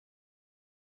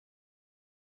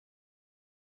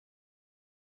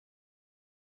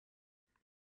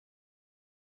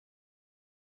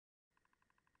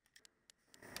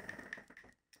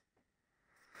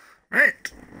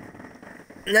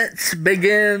Let's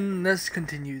begin. Let's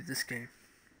continue this game.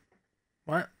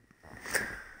 What?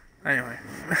 Anyway.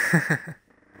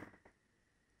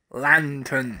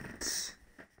 Lanterns.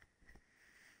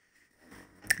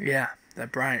 Yeah, they're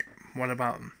bright. What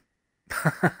about them?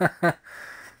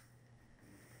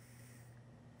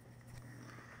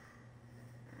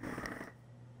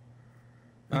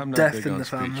 I'm not Death big in on the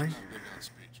family.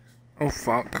 Oh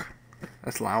fuck.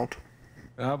 That's loud.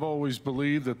 I've always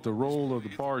believed that the role of the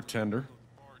bartender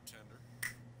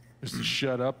is to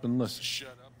shut up and listen.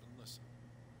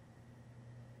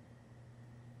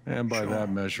 And by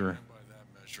that measure,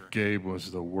 Gabe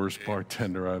was the worst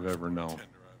bartender I've ever known.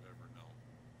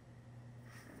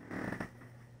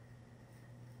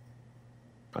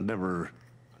 I never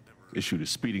issued a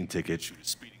speeding ticket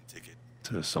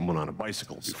to someone on a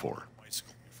bicycle before.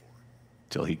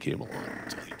 Till he came along.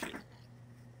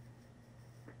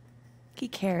 He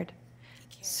cared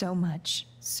so much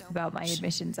about my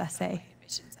admissions essay.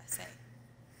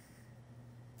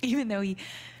 Even though he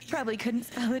probably couldn't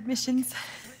spell admissions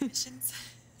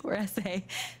or essay.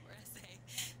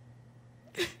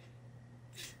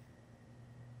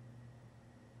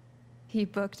 He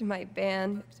booked my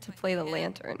band to play the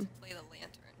lantern.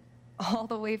 All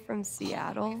the way from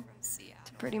Seattle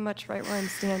to pretty much right where I'm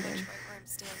standing.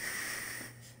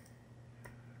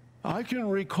 I can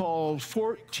recall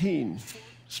 14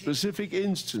 specific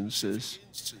instances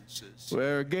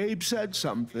where Gabe said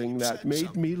something that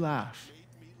made me laugh.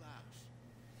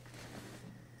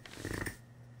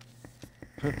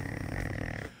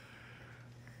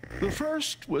 The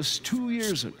first was 2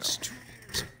 years ago.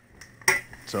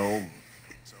 So,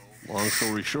 long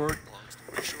story short,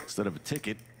 instead of a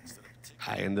ticket,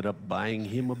 I ended up buying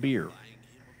him a beer.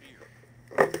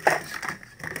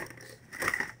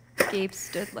 Gabe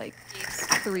stood like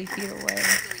 3 feet away,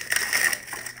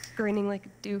 grinning like a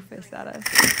doofus at us.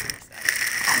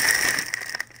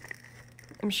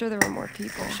 I'm sure there were more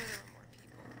people,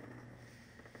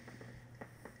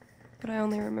 but I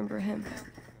only remember him.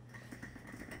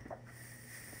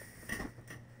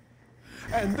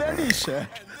 And then he said,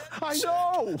 I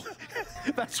know!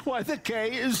 That's why the K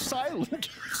is silent.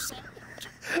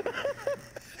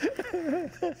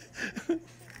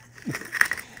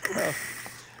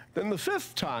 Then the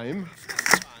fifth time,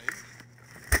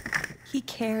 He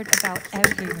cared about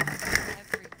everyone.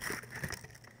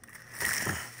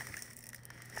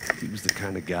 He was the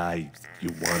kind of guy you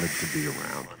wanted to be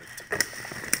around.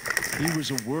 he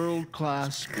was a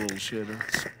world-class bullshitter.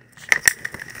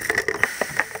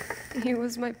 He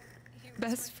was my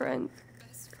best friend.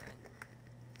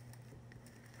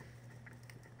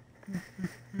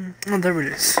 Oh, there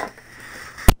it is.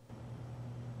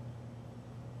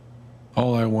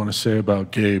 All I want to say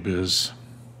about Gabe is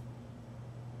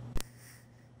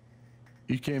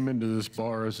he came into this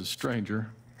bar as a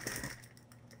stranger,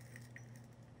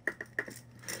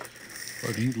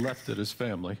 but he left it as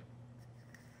family.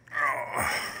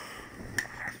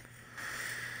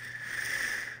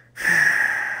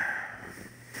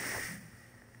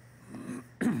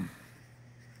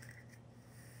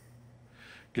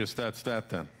 Guess that's that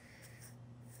then.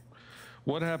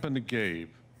 What happened to Gabe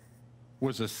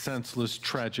was a senseless,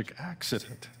 tragic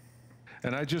accident.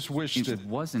 And I just wish that... It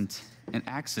wasn't an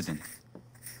accident.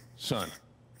 Son,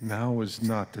 now is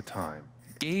not the time.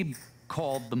 Gabe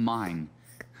called the mine.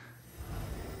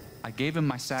 I gave him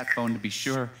my sat phone to be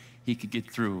sure he could get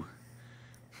through.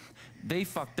 They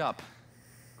fucked up.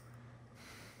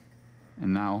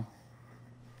 And now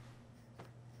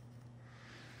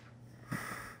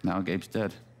Gabe's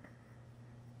dead.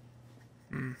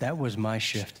 That was my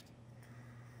shift.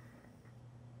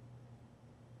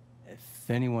 If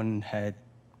anyone had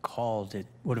called, it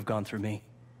would have gone through me.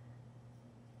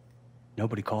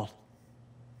 Nobody called.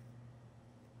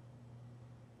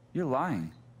 You're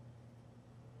lying.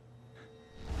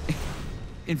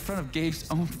 In front of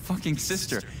Gabe's own fucking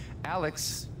sister.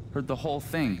 Alex heard the whole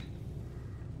thing.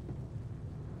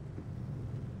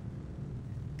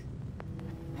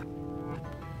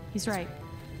 He's right.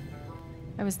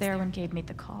 I was there when Gabe made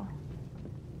the call.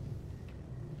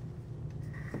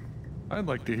 I'd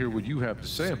like to hear what you have to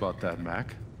say about that,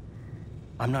 Mac.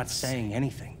 I'm not saying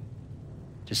anything.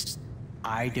 Just,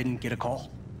 I didn't get a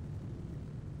call.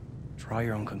 Draw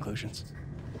your own conclusions.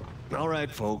 All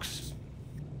right, folks.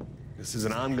 This is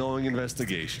an ongoing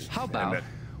investigation. How about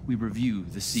we review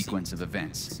the sequence of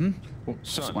events, hmm? Well,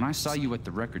 son... So when I saw you at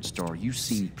the record store, you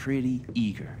seemed pretty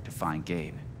eager to find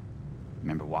Gabe.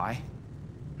 Remember why?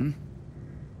 Hmm?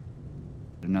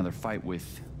 Another fight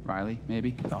with Riley,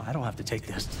 maybe? No, I don't have to take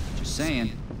this. Just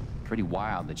saying. Pretty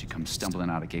wild that you come stumbling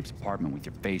out of Gabe's apartment with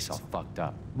your face all fucked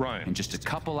up. Ryan. And just a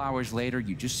couple hours later,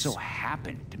 you just so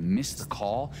happened to miss the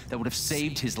call that would have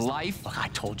saved his life. Look, I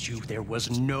told you there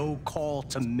was no call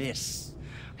to miss.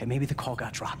 Okay, maybe the call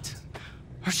got dropped.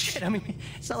 Or shit, I mean,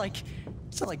 it's not like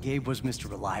Gabe was Mr.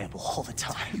 Reliable all the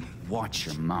time. Watch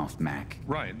your mouth, Mac.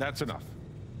 Ryan, that's enough.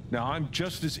 Now, I'm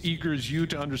just as eager as you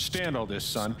to understand all this,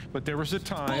 son, but there was a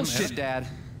time... Bullshit, Dad.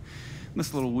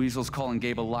 This little weasel's calling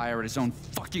Gabe a liar at his own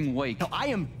fucking wake. No, I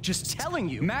am just telling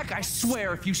you. Mac, I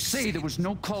swear, if you say there was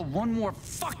no call one more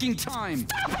fucking time...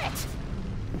 Stop it!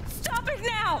 Stop it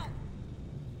now!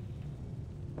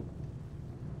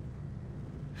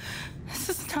 This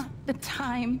is not the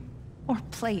time or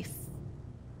place.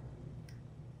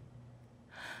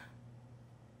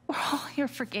 We're all here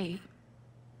for Gabe.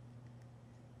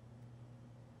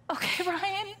 Okay,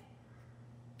 Ryan?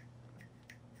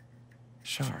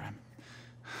 Sure,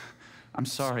 I'm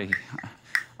sorry.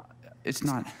 It's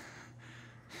not...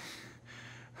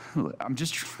 I'm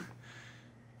just...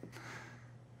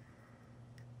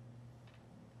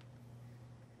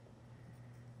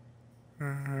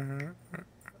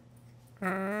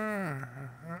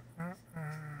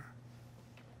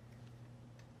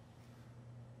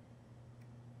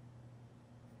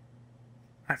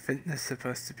 I think there's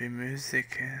supposed to be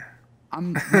music here.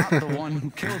 I'm not the one who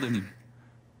killed him.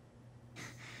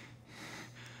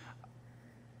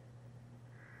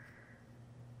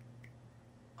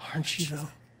 Aren't you, though?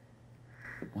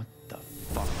 What the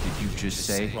fuck did you just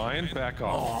say? Ryan, back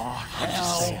off.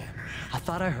 Hell. I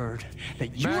thought I heard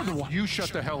that you were the one. You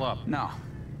shut the hell up. No,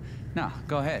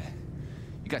 go ahead.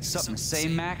 You got something to say,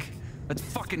 Mac? Let's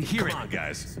fucking hear it. Come on,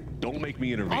 guys. Don't make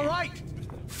me intervene. All right,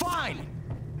 fine.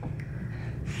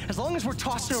 As long as we're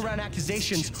tossing around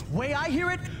accusations, way I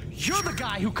hear it, you're the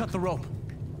guy who cut the rope.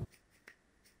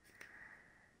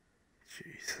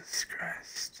 Jesus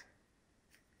Christ.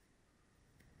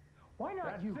 Why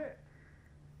not you? It.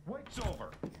 Wait's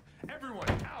over. Everyone,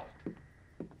 out.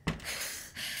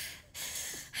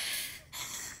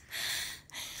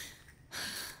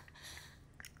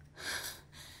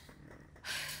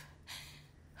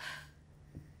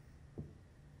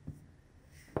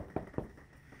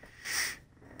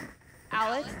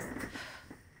 Alex?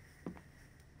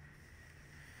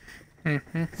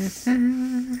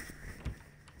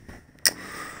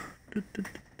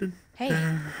 Hey.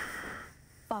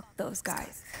 Fuck those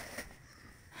guys.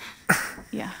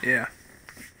 Yeah. Yeah.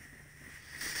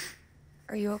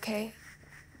 Are you okay?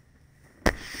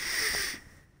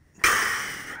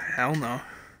 Hell no.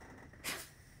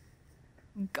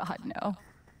 God, no.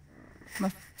 I'm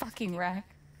a fucking wreck.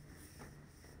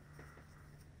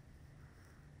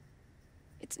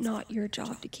 It's not your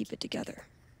job to keep it together.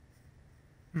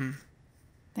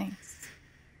 Thanks.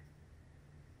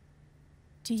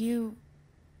 Do you,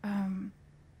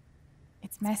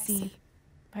 it's messy,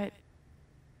 but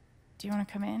do you want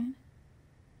to come in?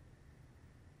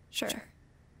 Sure.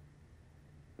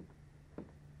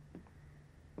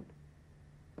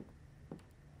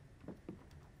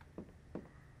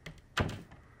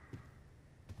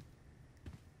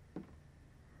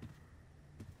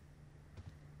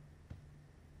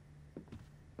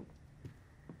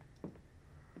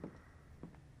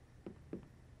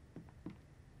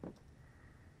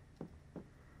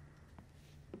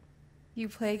 You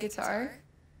play guitar?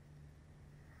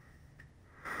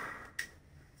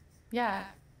 Yeah,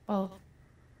 well,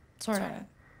 sort of.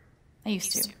 I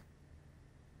used to.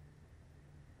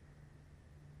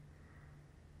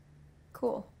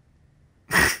 Cool.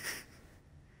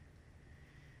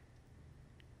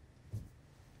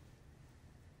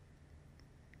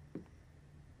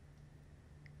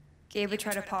 Gabe would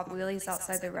try to pop wheelies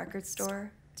outside the record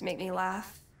store to make me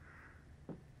laugh.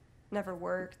 Never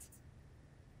worked.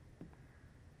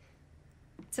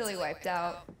 Till he wiped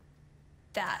out.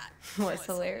 That was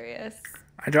hilarious.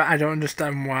 I don't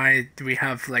understand why we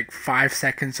have like 5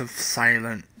 seconds of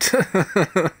silent.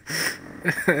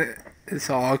 It's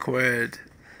awkward.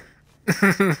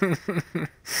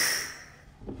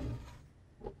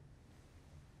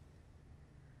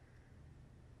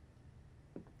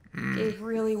 Gabe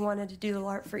really wanted to do the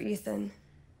art for Ethan.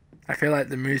 I feel like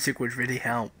the music would really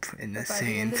help in this By the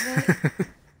scene. end of it,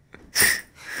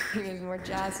 he was more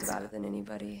jazzed about it than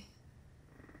anybody.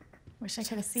 Wish I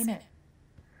could have seen it.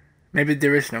 Maybe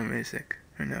there is no music.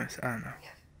 Who knows? I don't know.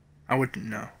 I wouldn't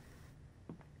know.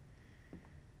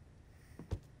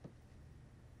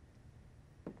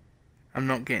 I'm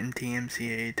not getting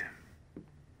TMCA'd.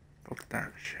 Fuck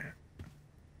that shit.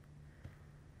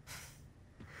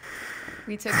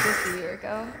 We took this a year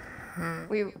ago.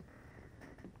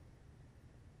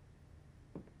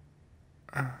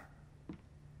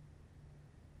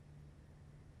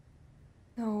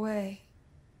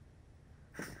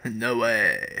 No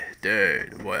way,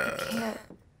 dude. What? Can't.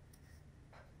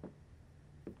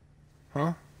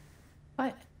 Huh?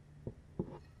 What?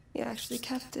 You actually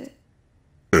kept it.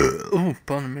 Oh,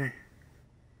 pardon me.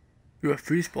 You're a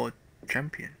foosball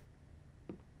champion.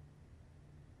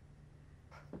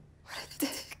 What a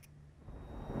dick.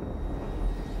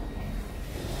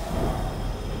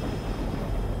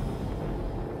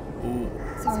 Ooh.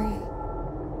 Sorry.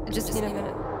 I just need a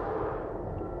minute.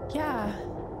 Yeah,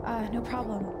 no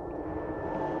problem.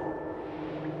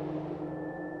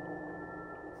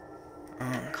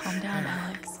 Calm down,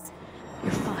 Alex.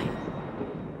 You're fine.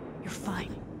 You're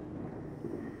fine.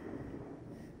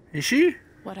 Is she?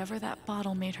 Whatever that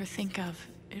bottle made her think of,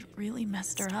 it really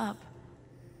messed her up.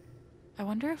 I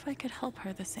wonder if I could help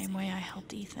her the same way I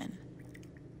helped Ethan.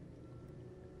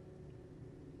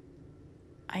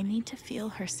 I need to feel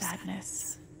her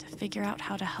sadness, to figure out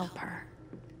how to help her.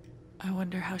 I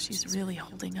wonder how she's really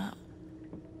holding up.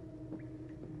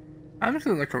 I'm just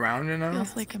gonna look around, you know?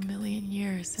 Feels like a million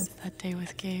years since that day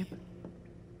with Gabe.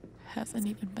 Hasn't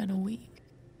even been a week.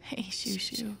 Hey,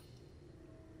 Shoo.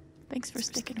 Thanks for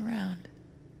sticking around.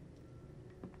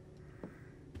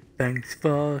 Thanks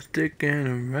for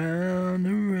sticking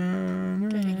around.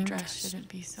 Getting dressed shouldn't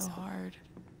be so hard.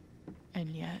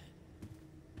 And yet...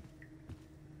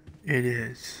 It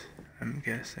is, I'm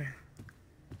guessing.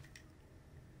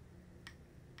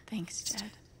 Thanks,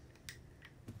 Jed.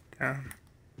 Damn.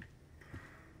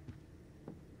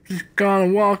 Just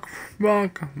gonna walk.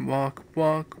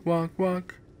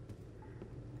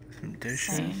 Some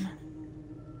dishes. Same.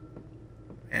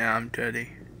 Yeah, I'm dirty.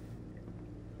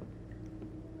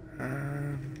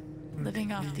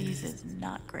 Living off these is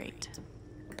not great,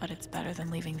 but it's better than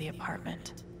leaving the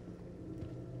apartment.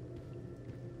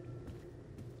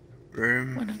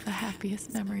 Room. One of the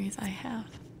happiest memories I have.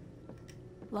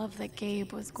 Love that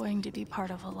Gabe was going to be part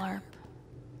of a LARP.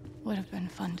 Would have been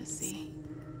fun to see.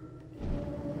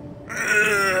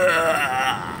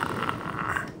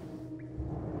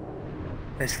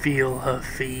 Let's feel her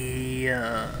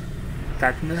fear.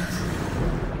 Sadness.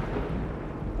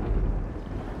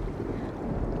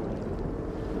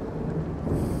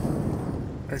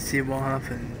 Let's see what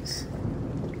happens.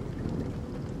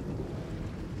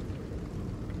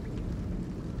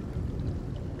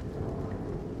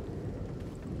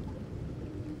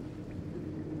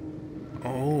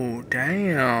 Oh,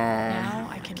 damn. Now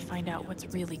I can find out what's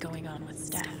really going on with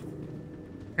Steph.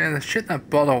 Yeah, let's shit that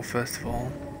bottle first of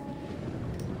all.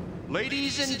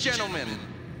 Ladies and gentlemen,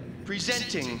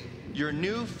 presenting your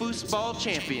new foosball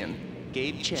champion,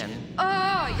 Gabe Chen.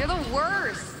 Oh, you're the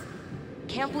worst.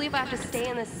 Can't believe I have to stay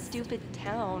in this stupid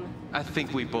town. I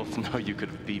think we both know you could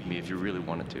have beat me if you really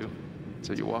wanted to.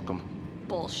 So you're welcome.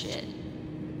 Bullshit.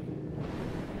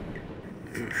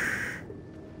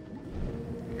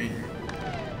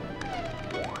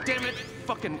 Damn it,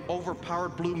 fucking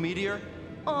overpowered blue meteor.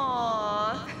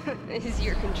 Aww. Is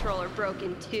your controller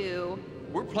broken too?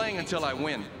 We're playing until I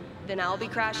win. Then I'll be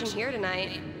crashing here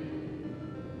tonight.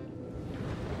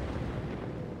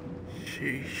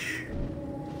 Sheesh.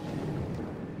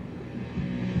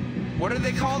 What are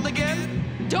they called again?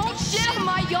 Don't shit on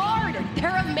my yard!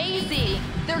 They're amazing!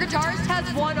 Their guitarist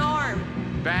has one arm.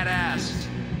 Badass.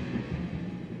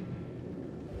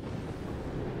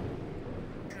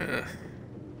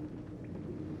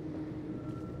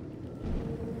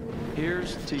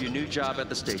 Here's to your new job at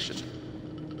the station.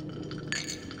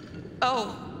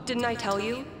 Oh, didn't I tell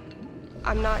you?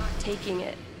 I'm not taking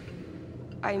it.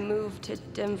 I move to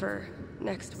Denver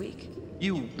next week.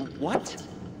 You what?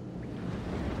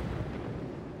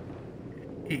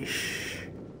 Eesh.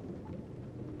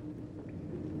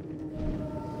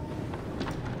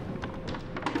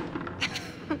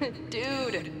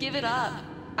 Dude, give it up.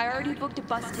 I already booked a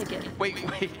bus ticket. Wait,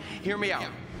 hear me out.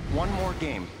 One more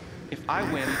game. If I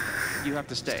win, you have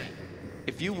to stay.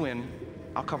 If you win,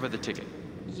 I'll cover the ticket.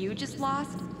 You just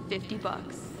lost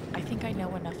 $50. I think I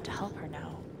know enough to help her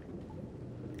now.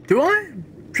 Do I?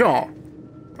 Sure.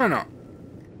 Why not?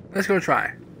 Let's go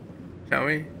try. Shall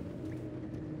we?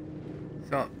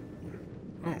 So.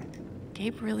 Oh.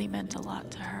 Gabe really meant a lot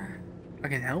to her. I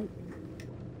can help.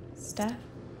 Steph?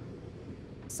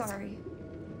 Sorry.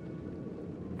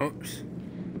 Oops.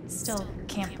 Still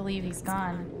can't believe he's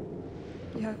gone.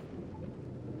 Yeah.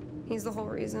 He's the whole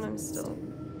reason I'm still...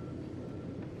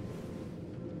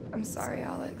 I'm sorry,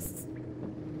 Alex.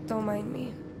 Don't mind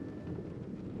me.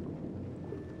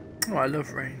 Oh, I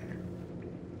love rain.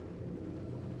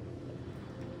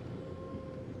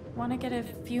 Want to get a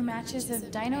few matches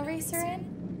of Dino Racer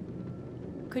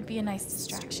in? Could be a nice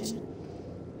distraction.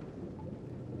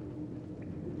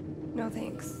 No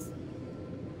thanks.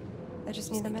 I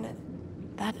just need a minute.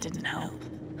 That didn't help.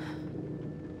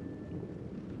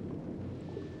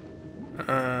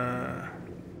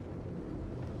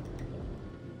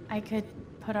 I could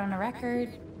put on a record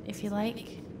if you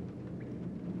like.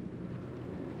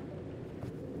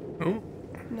 Oh,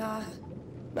 Nah,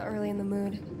 not really in the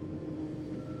mood.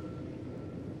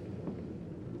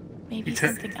 Maybe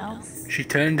something else. she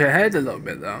turned her head a little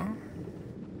bit though.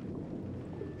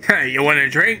 You want a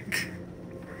drink?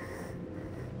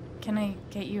 Can I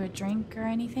get you a drink or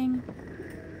anything?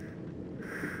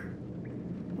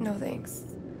 No thanks.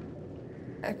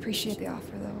 I appreciate the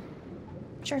offer though.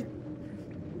 Sure.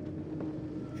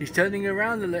 She's turning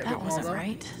around a little bit That more wasn't though.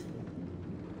 right.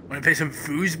 Want to play some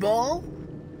foosball?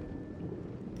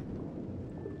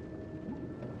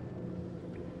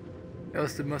 That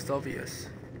was the most obvious,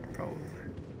 probably.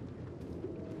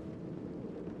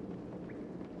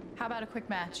 How about a quick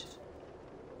match?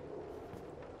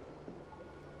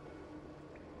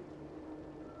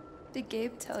 Did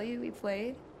Gabe tell you we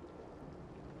played?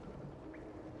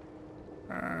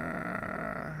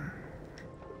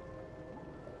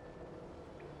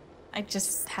 I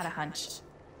just had a hunch.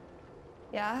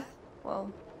 Yeah?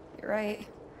 Well, you're right.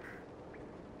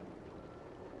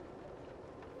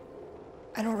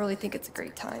 I don't really think it's a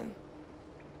great time.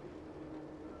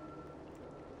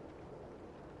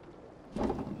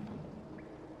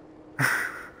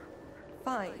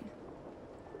 Fine.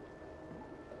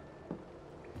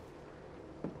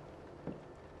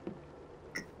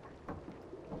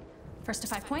 First to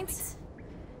 5 points?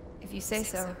 If you say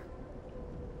so.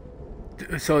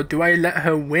 So do I let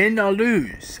her win or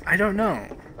lose? I don't know.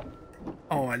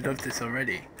 Oh, I love this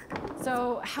already.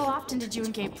 So, how often did you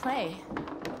and Gabe play?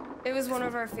 It was one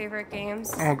of our favorite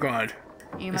games. Oh god.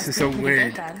 You This must is be so pretty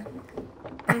weird. good then.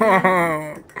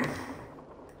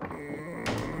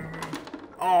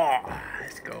 Oh,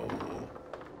 let's go.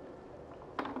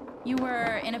 You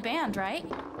were in a band, right?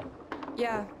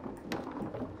 Yeah,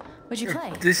 What'd you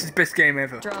play? This is the best game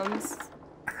ever. drums.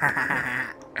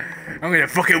 I'm gonna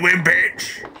fucking win,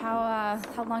 bitch. How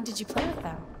long did you play with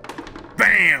them?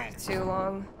 Bam. Too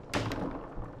long.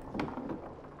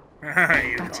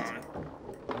 You Gotcha. gone.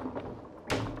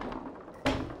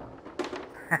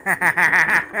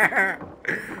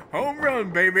 Home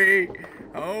run, baby.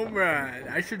 Home run.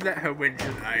 I should let her win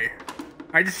tonight.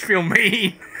 I just feel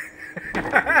mean. 5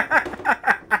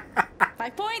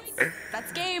 points.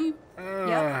 That's game.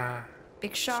 Yep.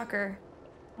 Big shocker.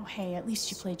 Oh, hey, at least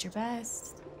you played your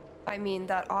best. I mean,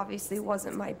 that obviously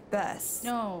wasn't my best.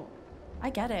 No, I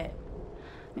get it.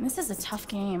 I mean, this is a tough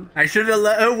game. I should have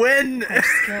let her win.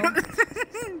 Skill,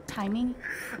 timing,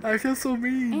 I feel so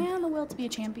mean. and the will to be a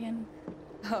champion.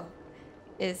 Oh,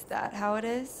 is that how it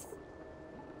is?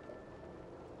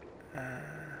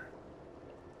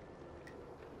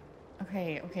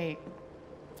 Okay.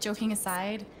 Joking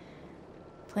aside,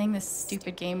 playing this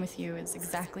stupid game with you is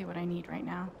exactly what I need right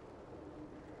now.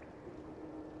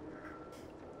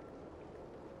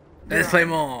 Let's play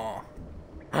more.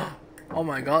 Oh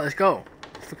my god, let's go.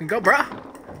 Let's fucking go, bruh.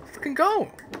 Let's fucking go.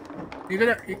 You're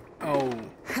gonna. Oh.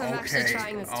 I'm actually okay.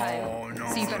 trying this time. Oh no.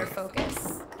 So you better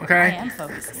focus. I Okay. am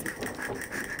focusing.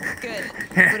 Good.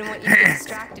 Wouldn't want you to get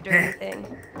distracted or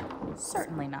anything.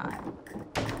 Certainly not.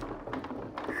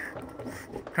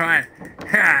 Come on.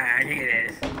 Ha, I can get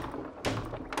this.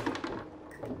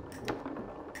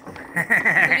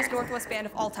 Greatest Northwest band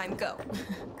of all time, go.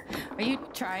 Are you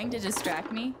trying to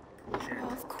distract me? Oh,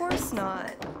 of course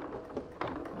not.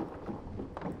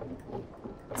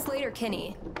 Slater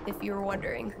Kinney, if you were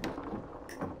wondering.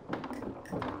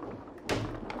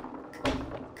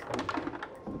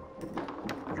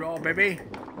 Draw, baby.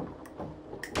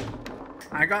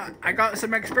 I got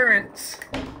some experience.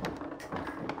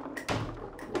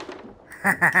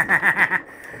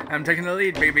 I'm taking the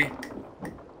lead, baby.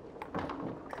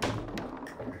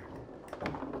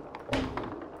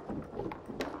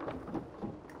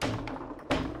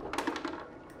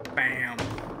 Bam.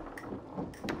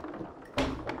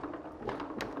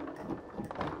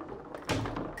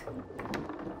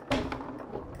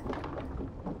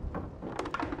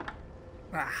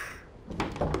 Ah.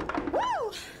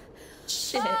 Woo!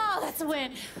 Shit. Oh, that's a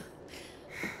win.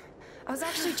 I was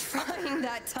actually trying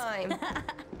that time.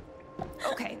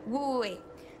 Okay, wait.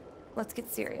 Let's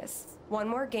get serious. One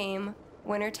more game.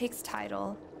 Winner takes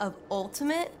title of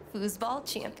Ultimate Foosball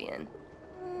Champion.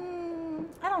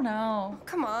 I don't know.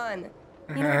 Come on.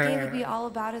 You know Gabe would be all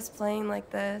about us playing like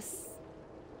this.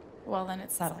 Well, then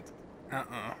it's settled.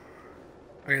 Uh-oh.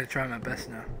 I gotta try my best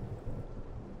now.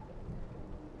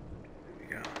 Here we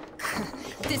go.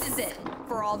 This is it.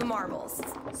 For all the marbles.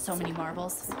 So many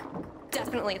marbles.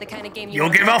 Definitely the kind of game you You'll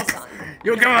want to give up! focus on.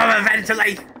 You'll give up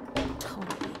eventually! Totally.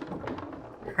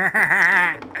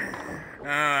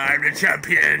 I'm the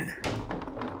champion.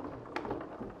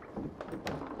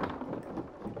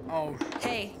 Oh.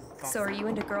 Hey, so are you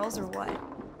into girls or what?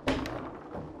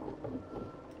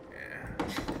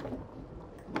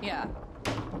 Yeah.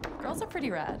 Girls are pretty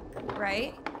rad.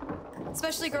 Right?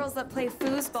 Especially girls that play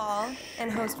foosball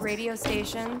and host radio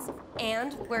stations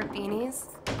and wear beanies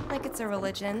like it's a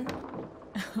religion.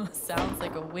 Sounds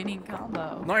like a winning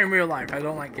combo. Not in real life. I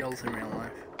don't like girls in real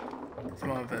life. It's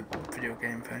more of a video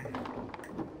game thing.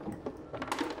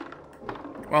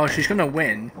 Well, she's gonna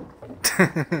win.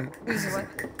 Who's what?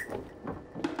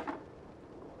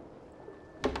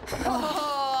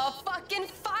 Oh, fucking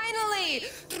finally!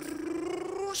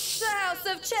 The House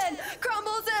of Chen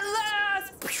crumbles at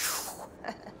last!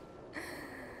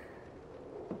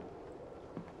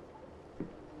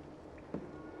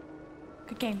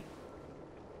 Good game.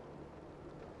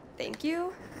 Thank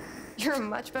you? You're a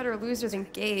much better loser than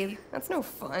Gabe. That's no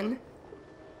fun.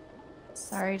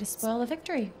 Sorry to spoil the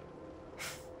victory.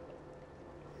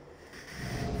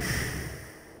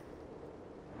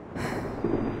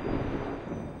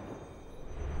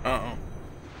 Uh-oh.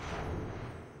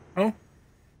 Oh.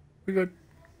 We good.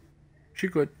 She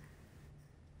good.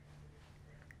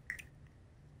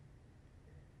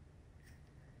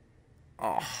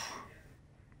 Oh.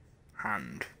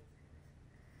 Hand.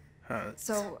 Hurts.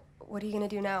 So, what are you gonna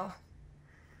do now?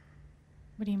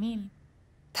 What do you mean?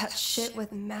 That shit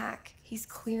with Mac. He's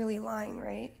clearly lying,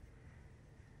 right?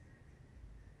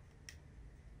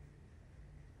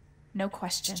 No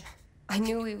question. I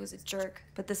knew he was a jerk,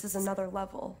 but this is another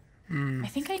level. I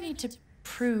think I need to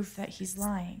prove that he's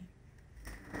lying.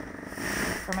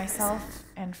 For myself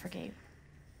and for Gabe.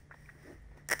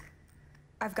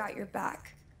 I've got your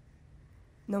back.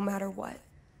 No matter what.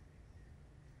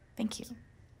 Thank you.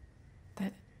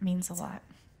 That means a lot.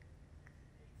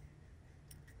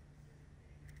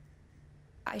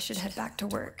 I should head back to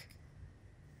work.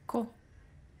 Cool.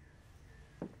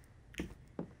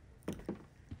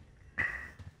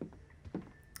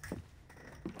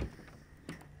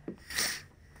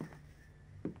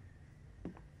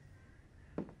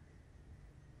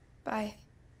 Bye.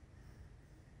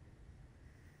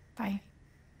 Bye.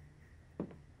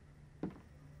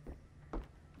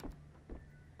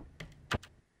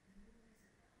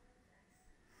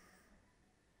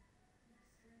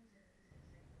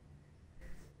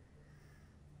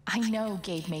 I know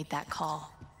Gabe made that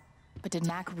call. But did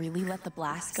Mac really let the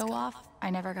blast go off? I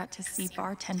never got to see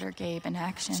bartender Gabe in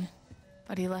action.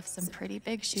 But he left some pretty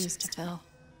big shoes to fill.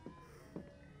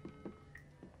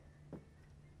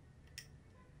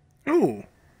 Ooh.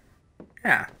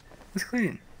 Yeah. It's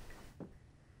clean.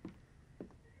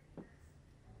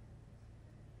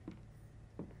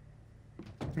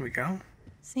 Here we go.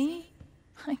 See?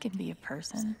 I can be a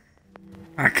person.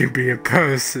 I can be a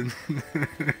person.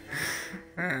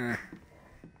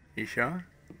 You sure?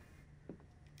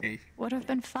 Hey. Would have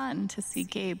been fun to see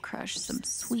Gabe crush some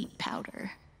sweet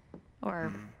powder.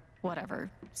 Or whatever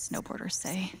snowboarders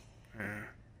say.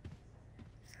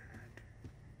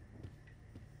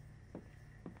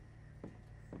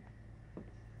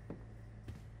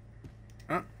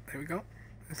 Oh, there we go.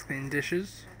 Let's clean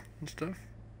dishes and stuff.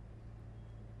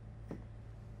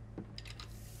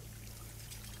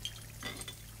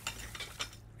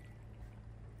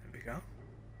 There we go.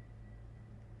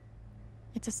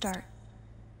 It's a start.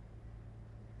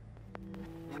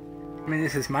 I mean,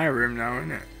 this is my room now,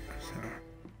 isn't it? So,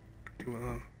 do what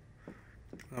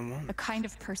I want. The kind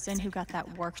of person who got that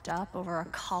worked up over a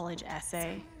college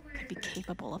essay could be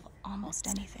capable of almost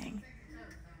anything.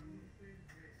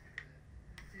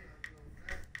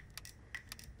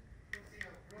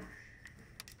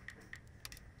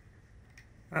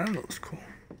 That looks cool.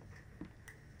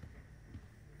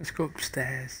 Let's go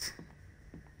upstairs.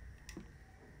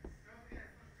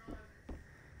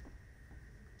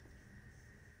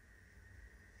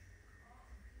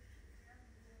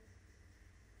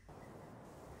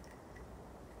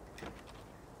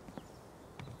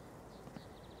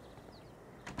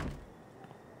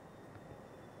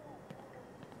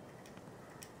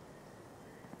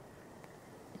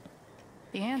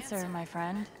 The answer, my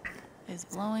friend, is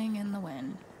blowing in the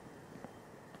wind.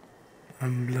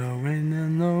 I'm blowing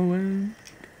in the wind.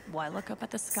 Why look up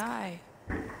at the sky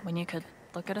when you could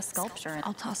look at a sculpture?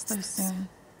 I'll toss those soon.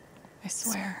 I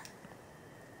swear.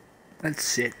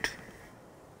 That's it.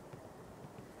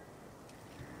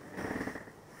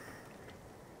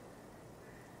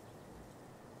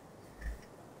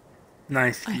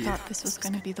 Nice. I thought this was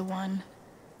going to be the one.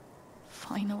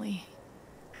 Finally.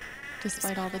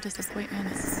 Despite all the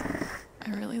disappointments,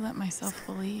 I really let myself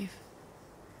believe.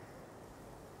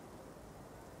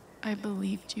 I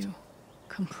believed you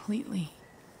completely.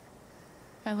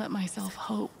 I let myself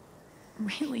hope,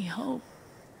 really hope,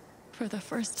 for the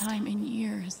first time in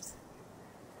years.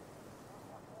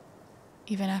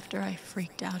 Even after I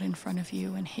freaked out in front of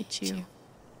you and hit you,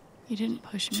 you didn't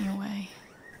push me away.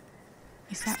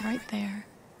 You sat right there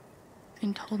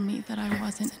and told me that I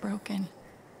wasn't broken,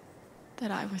 that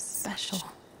I was special,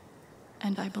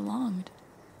 and I belonged.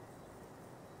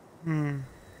 Then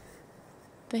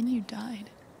you died.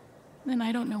 Then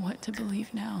I don't know what to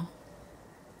believe now.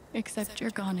 Except you're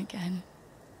gone again,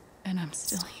 and I'm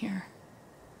still here.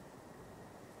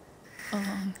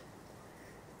 Alone.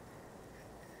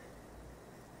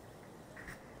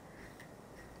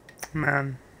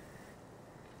 Man.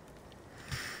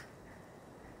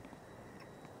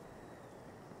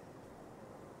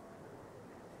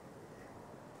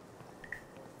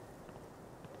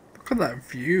 Look at that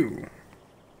view.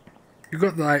 You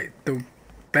got like the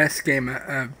best game,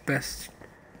 best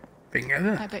thing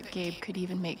ever. I bet Gabe could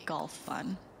even make golf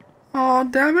fun. Oh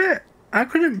damn it! I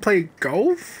couldn't play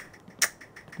golf.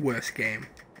 Worst game.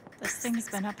 This thing's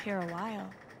been up here a while.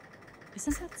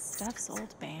 Isn't that Steph's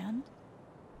old band?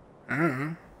 I don't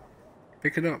know.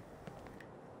 Pick it up.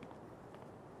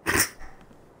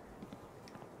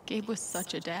 Gabe was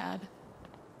such a dad.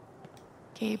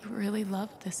 Gabe really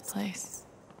loved this place.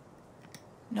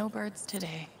 No birds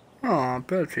today. Oh,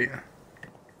 bird feeder.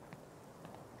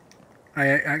 I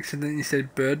accidentally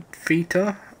said bird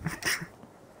feeder.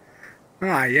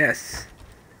 Ah, yes.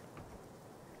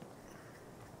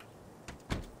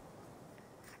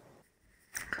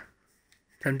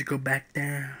 Time to go back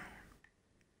down.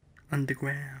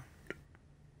 Underground.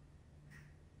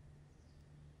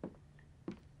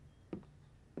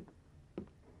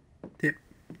 Tip,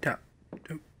 tap,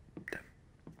 doop, tap.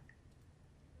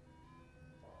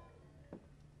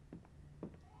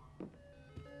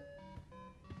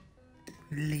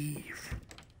 Leave.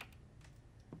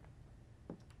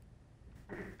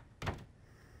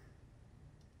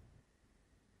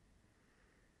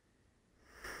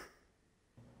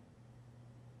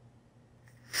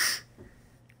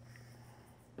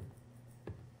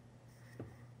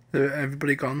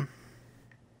 Everybody gone?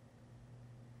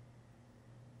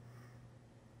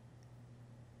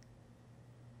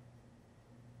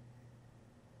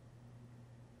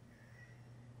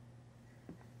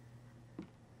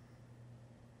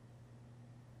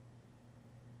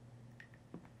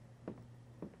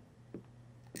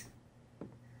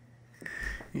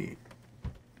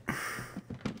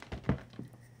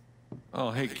 Oh,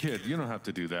 hey, kid, you don't have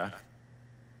to do that.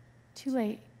 Too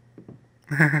late.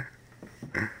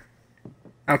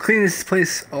 I'll clean this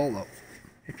place all up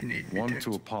if you need me Want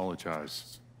to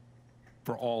apologize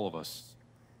for all of us.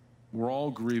 We're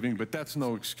all grieving, but that's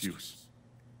no excuse.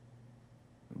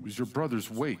 It was your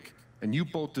brother's wake, and you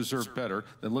both deserve better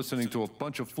than listening to a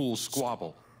bunch of fools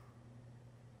squabble.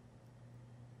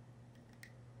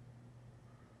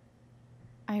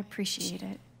 I appreciate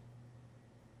it.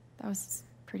 That was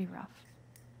pretty rough.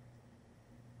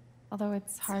 Although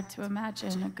it's hard to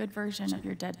imagine a good version of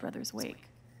your dead brother's wake.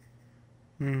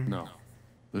 No,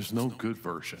 there's no good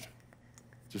version.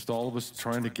 Just all of us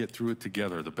trying to get through it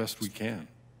together the best we can.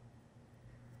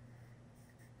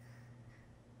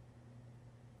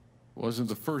 Wasn't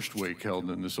the first wake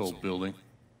held in this old building.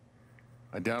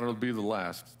 I doubt it'll be the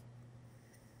last.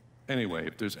 Anyway,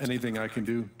 if there's anything I can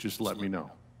do, just let me know.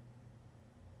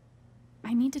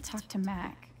 I need to talk to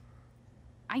Mac.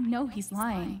 I know he's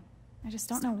lying. I just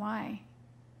don't know why.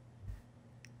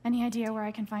 Any idea where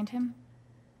I can find him?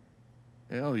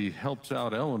 Well, he helps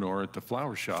out Eleanor at the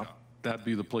flower shop. That'd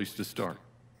be the place to start.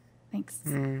 Thanks.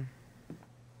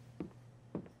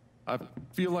 I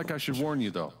feel like I should warn you,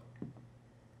 though.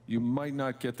 You might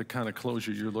not get the kind of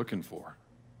closure you're looking for.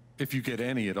 If you get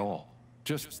any at all.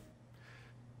 Just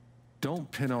don't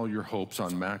pin all your hopes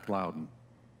on Mac Loudon.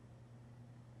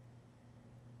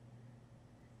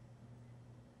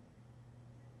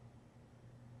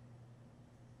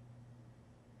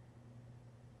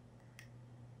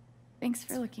 Thanks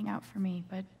for looking out for me,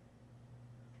 but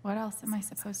what else am I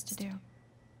supposed to do?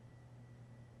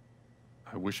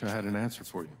 I wish I had an answer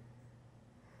for you.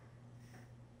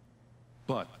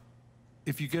 But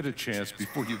if you get a chance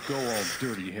before you go all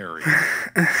dirty Harry,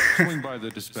 swing by the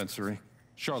dispensary.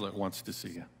 Charlotte wants to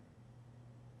see you.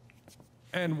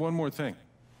 And one more thing.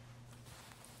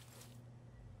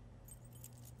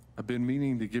 I've been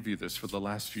meaning to give you this for the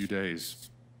last few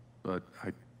days, but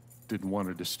I didn't want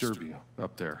to disturb you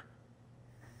up there.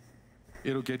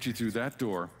 It'll get you through that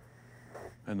door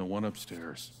and the one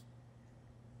upstairs.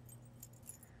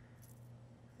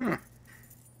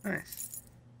 Nice.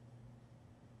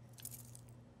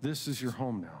 This is your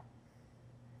home now.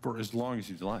 For as long as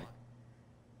you'd like.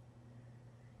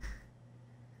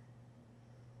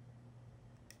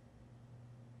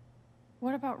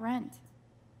 What about rent?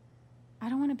 I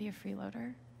don't want to be a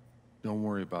freeloader. Don't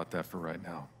worry about that for right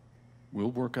now. We'll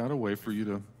work out a way for you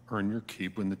to earn your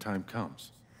keep when the time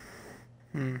comes.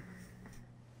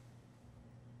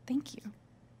 Thank you.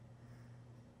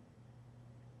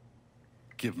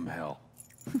 Give him hell.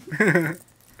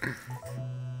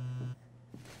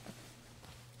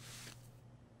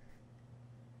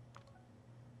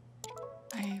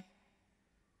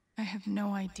 I have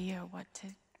no idea what to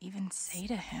even say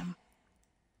to him.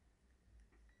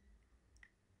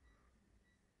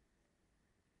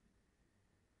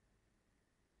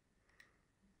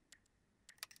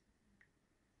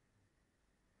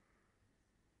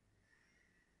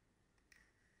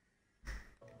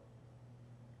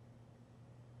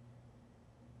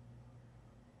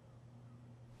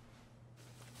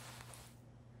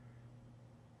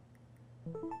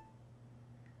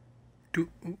 Do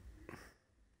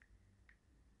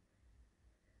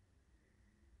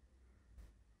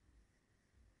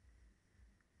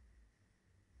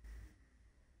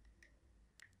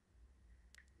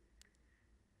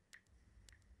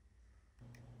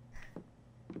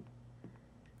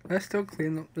I still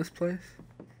clean up this place?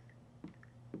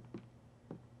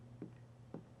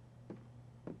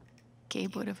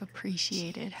 Gabe would have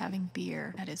appreciated having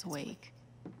beer at his wake.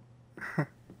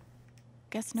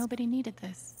 Guess nobody needed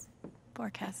this.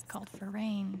 Forecast called for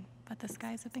rain, but the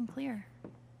skies have been clear.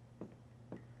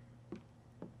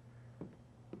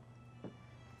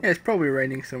 Yeah, it's probably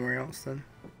raining somewhere else then.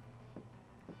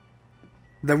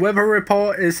 The weather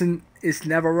report is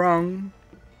never wrong.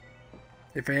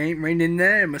 If it ain't raining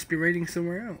there, it must be raining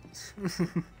somewhere else.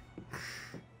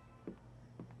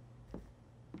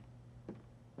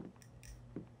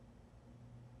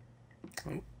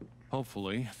 Oh.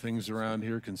 Hopefully, things around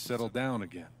here can settle down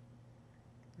again.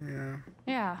 Yeah.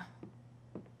 Yeah,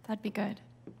 that'd be good.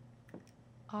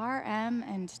 RM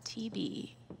and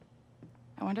TB.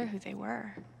 I wonder who they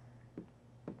were.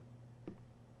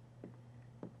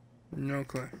 No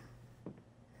clue.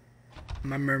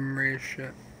 My memory is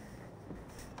shit.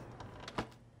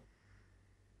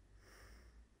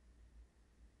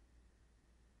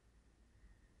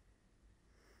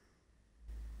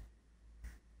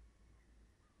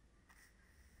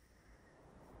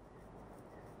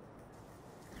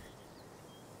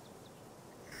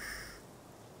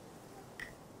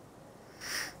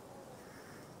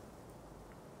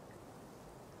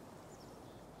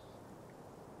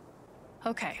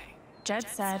 Okay, Jed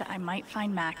said I might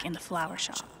find Mac in the flower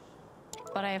shop.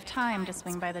 But I have time to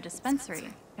swing by the dispensary.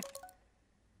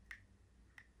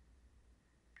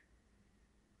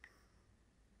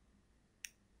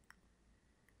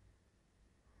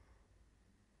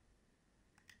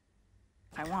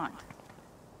 If I want.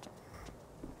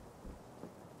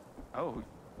 Oh,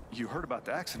 you heard about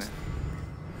the accident?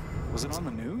 Was it on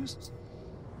the news?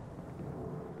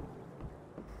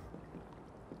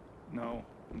 No,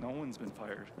 no one's been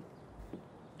fired.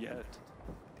 Yet.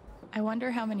 I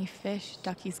wonder how many fish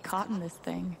Ducky's caught in this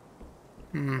thing.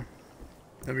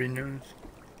 Nobody knows.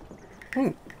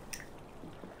 Oh.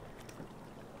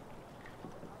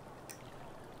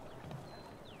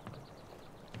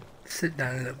 Sit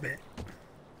down a little bit.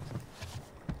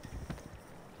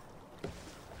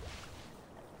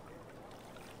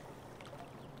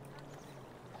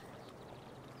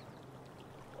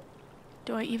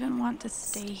 Do I even want to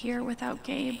stay here without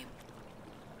Gabe?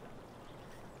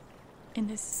 In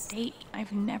this state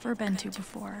I've never been to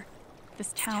before.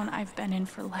 This town I've been in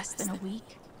for less than a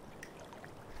week.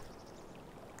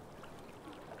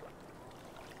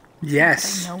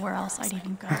 Yes. I know where else I'd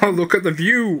even go. Oh, look at the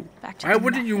view. Back to Why the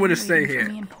wouldn't you nothing want to stay waiting for here?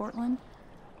 me in Portland?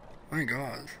 My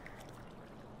God.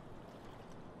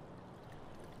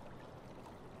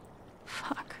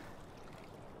 Fuck.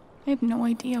 I have no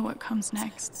idea what comes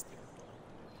next.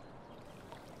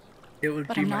 It would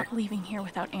But be I'm my... not leaving here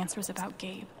without answers about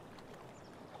Gabe.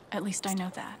 At least I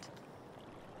know that.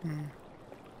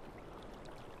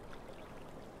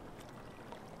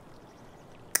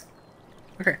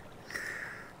 Okay.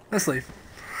 Let's leave.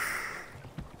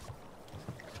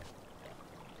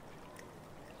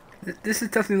 This is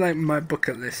definitely like my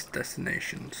bucket list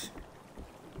destinations.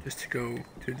 Just to go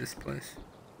to this place.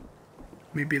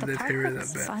 Maybe The live park here a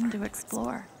looks little bit. fun to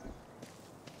explore.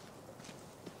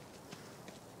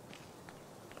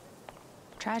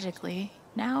 Tragically,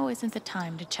 now isn't the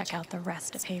time to check out the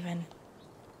rest of Haven.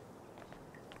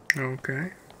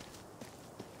 Okay.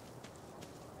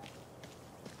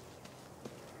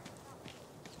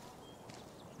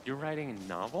 You're writing a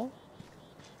novel?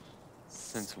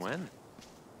 Since when?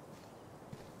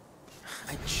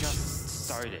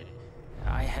 started.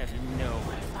 I have no...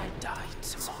 What if I died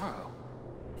tomorrow?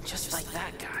 Just like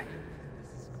that guy?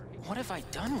 What have I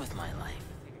done with my life?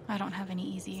 I don't have any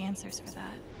easy answers for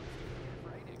that.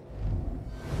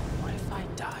 What if I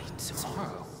died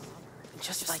tomorrow?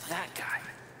 Just like that guy?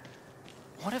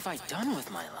 What have I done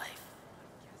with my life?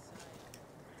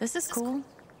 This is cool.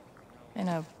 In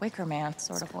a Wicker Man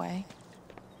sort of way.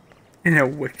 In a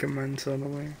Wicker Man sort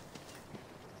of way.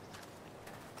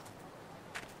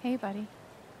 Hey, buddy.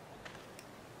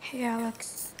 Hey,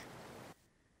 Alex.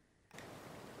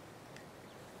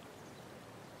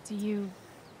 Do you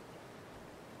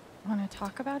want to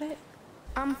talk about it?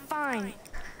 I'm fine.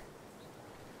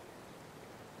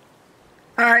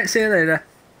 Alright, see you later.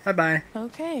 Bye-bye.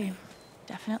 Okay.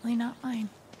 Definitely not mine.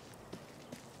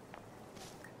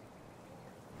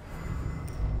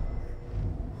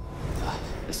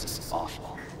 This is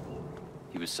awful.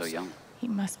 He was so young. He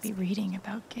must be reading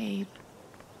about Gabe.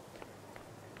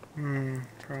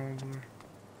 Probably.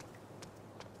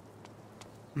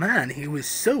 Man, he was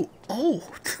so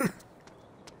old.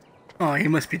 Oh, he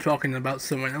must be talking about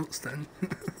someone else then.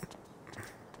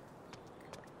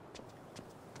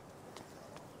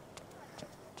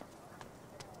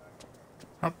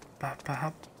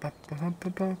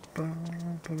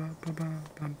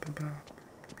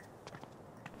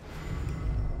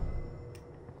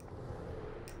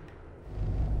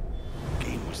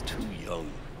 Gabe was too young.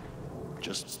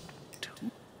 Just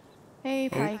too... Hey,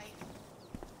 Pike.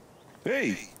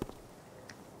 Hey!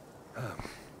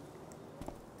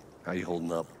 How you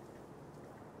holding up?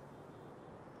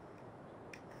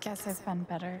 Guess I've been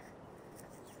better.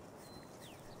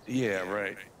 Yeah,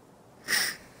 right.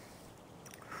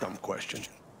 Dumb question.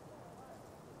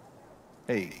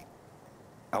 Hey,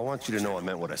 I want you to know I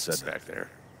meant what I said back there.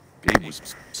 Gabe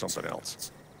was something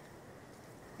else.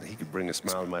 He could bring a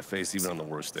smile to my face even on the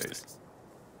worst days.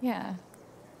 Yeah.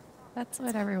 That's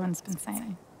what everyone's been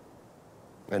saying.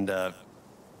 And,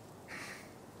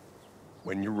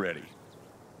 when you're ready,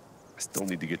 I still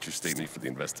need to get your statement for the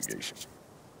investigation.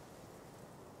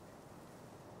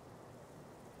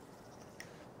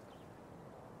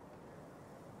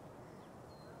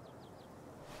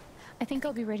 I think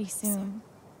I'll be ready soon.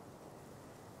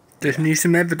 Just need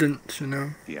some evidence, you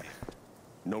know. Yeah,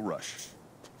 no rush.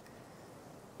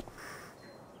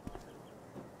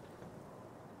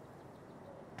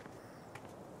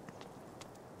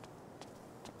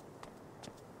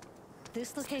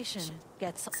 This location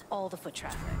gets all the foot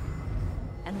traffic.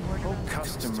 And word Oh, around the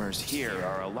customers here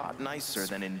are a lot nicer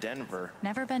than in Denver.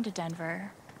 Never been to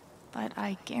Denver, but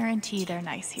I guarantee they're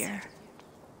nice here.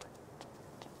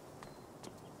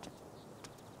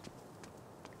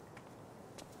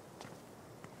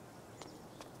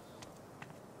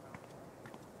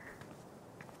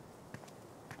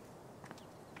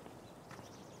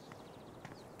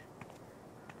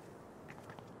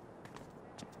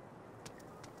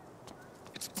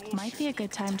 Might be a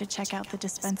good time to check out the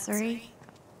dispensary.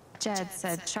 Jed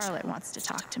said Charlotte wants to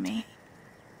talk to me.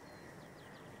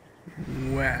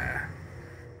 Where?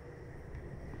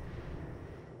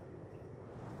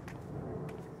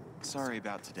 Sorry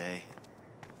about today.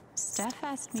 Steph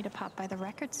asked me to pop by the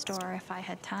record store if I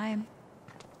had time.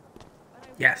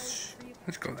 Yes.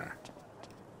 Let's go there.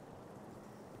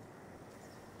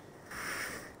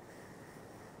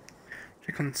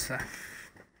 Check on Seth.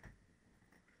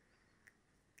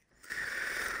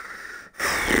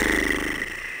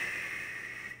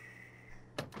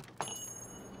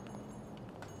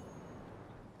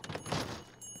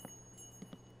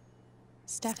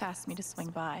 Steph asked me to swing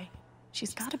by.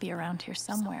 She's got to be around here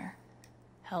somewhere.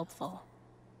 Helpful.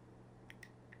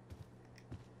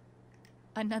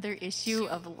 Another issue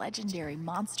of legendary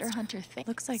Monster Hunter thing.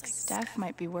 Looks like Steph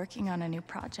might be working on a new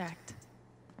project.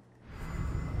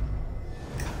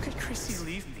 How could Chrissy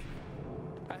leave me?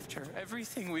 After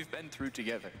everything we've been through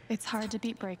together. It's hard to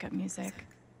beat breakup music,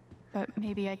 but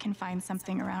maybe I can find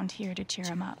something around here to cheer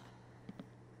him up.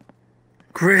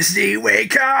 Chrissy,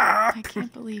 wake up! I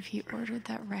can't believe he ordered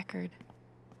that record.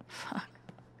 Fuck.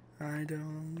 I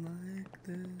don't like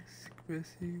this.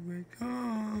 Chrissy, wake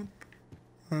up.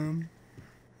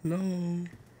 Hello.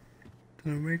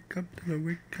 Till I wake up, till I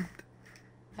wake up.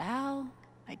 Val,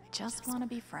 I just want to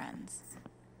be friends.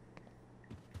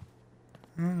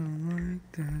 I don't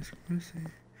like this, Chrissy.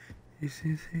 You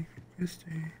see, secret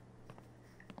Chrissy.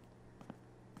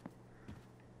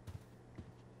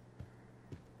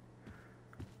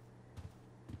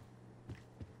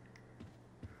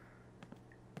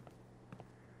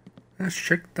 Let's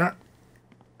check that.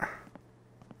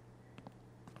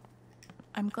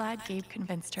 I'm glad Gabe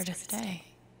convinced her to stay.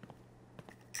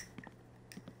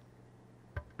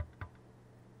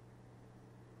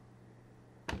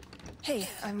 Hey,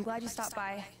 I'm glad you stopped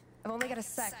by. I've only got a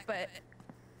sec, but...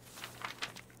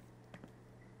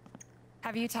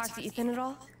 Have you talked to Ethan at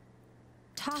all?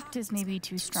 Talked is maybe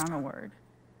too strong a word.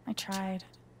 I tried.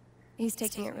 He's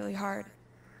taking it really hard.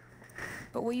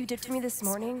 But what you did for me this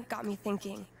morning got me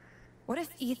thinking. What if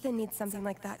Ethan needs something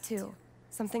like that too?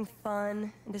 Something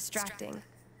fun and distracting.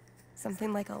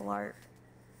 Something like a LARP.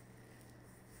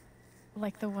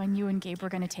 Like the one you and Gabe were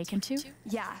gonna take him to?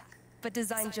 Yeah, but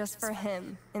designed just for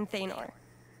him and Thanor.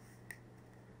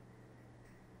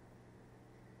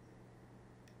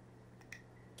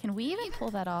 Can we even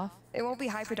pull that off? It won't be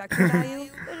high production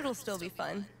value, but it'll still be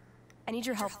fun. I need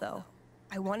your help though.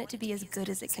 I want it to be as good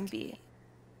as it can be.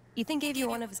 Ethan gave you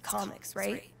one of his comics,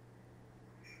 right?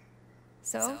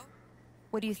 So,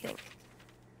 what do you think?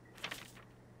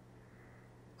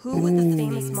 Who would the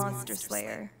famous monster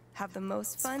slayer have the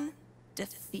most fun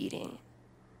defeating?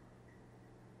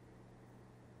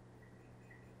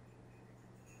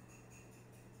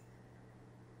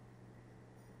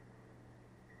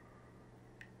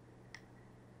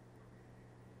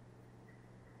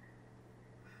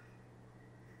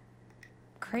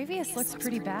 Cravius looks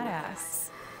pretty badass.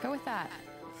 Go with that.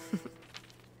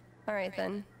 All right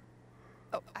then.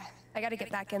 Oh, I gotta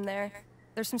get back in there.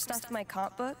 There's some stuff in my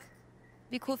comp book.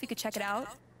 Be cool if you could check it out.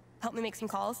 Help me make some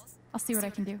calls. I'll see what I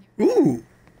can do. Ooh,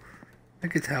 I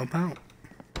could help out.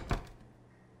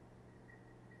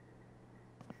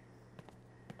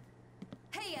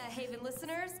 Hey, Haven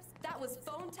listeners. That was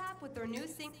Phone Tap with their new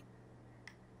single,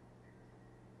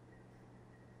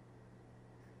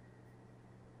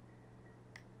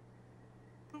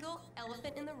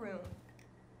 Elephant in the Room.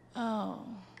 Oh.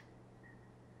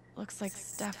 Looks like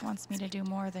Steph wants me to do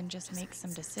more than just make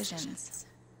some decisions.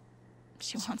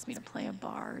 She wants me to play a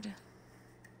bard.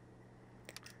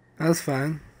 That's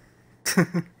fine.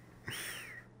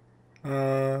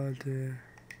 Oh dear.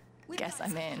 Guess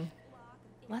I'm in.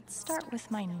 Let's start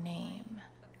with my name.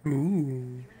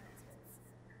 Ooh.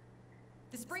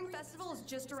 The Spring Festival is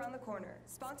just around the corner,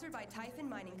 sponsored by Typhon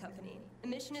Mining Company.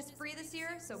 Admission is free this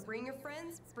year, so bring your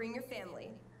friends, bring your family.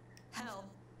 Hell,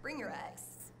 bring your ex.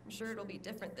 I'm sure it'll be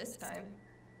different this time.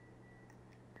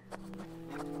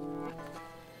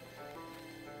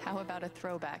 How about a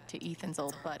throwback to Ethan's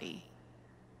old buddy?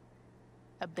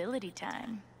 Ability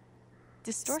time.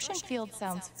 Distortion Field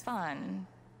sounds fun,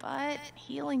 but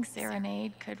Healing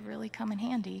Serenade could really come in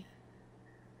handy.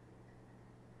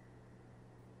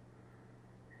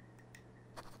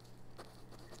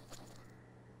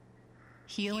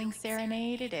 Healing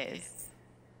Serenade it is.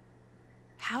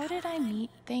 How did I meet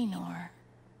Thanor?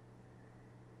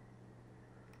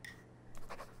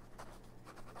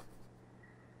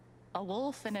 A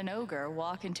wolf and an ogre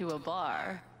walk into a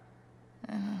bar.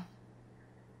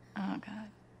 Oh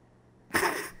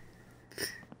god.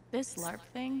 This LARP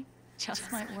thing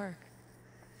just might work.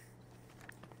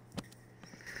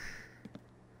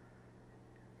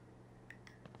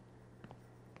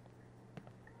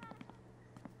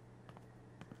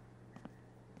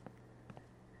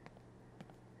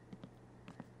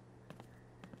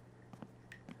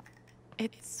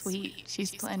 It's sweet.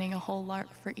 She's planning a whole LARP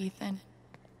for Ethan.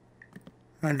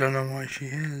 I don't know why she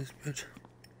is, but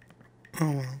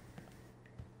oh well.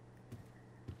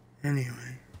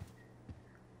 Anyway.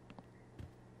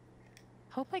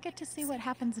 Hope I get to see what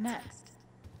happens next.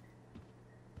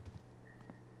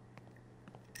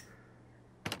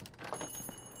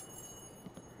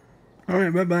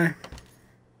 Alright, bye-bye.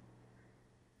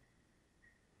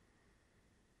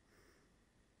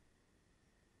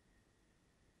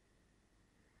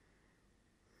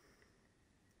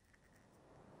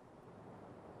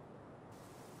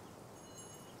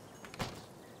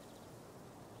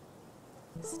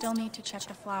 Still need to check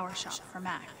the flower shop for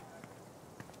Mac.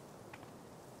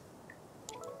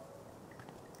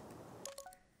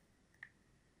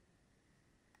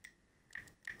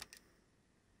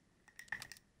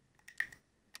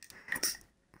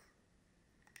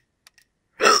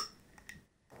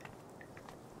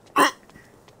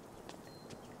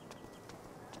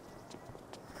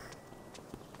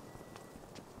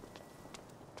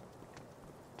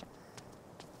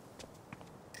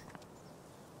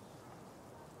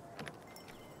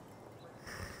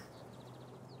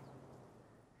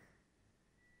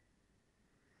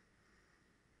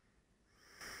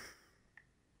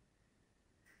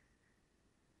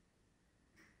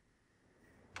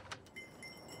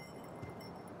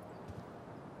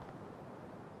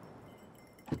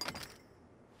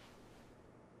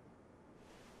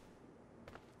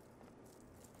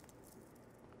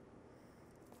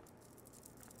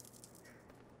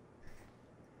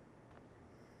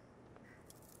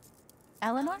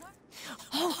 Eleanor?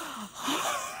 Oh!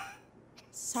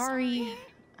 Sorry.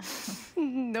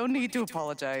 No need to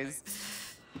apologize.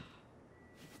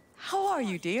 How are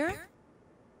you, dear?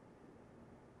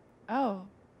 Oh.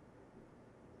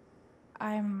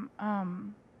 I'm,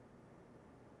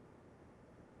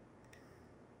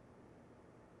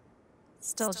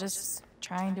 still just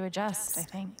trying to adjust, I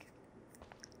think.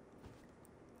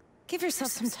 Give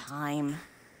yourself some time.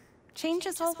 Change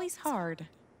is always hard.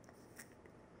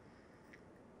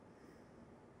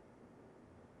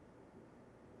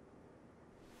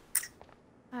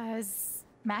 Is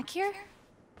Mac here?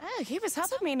 Oh, he was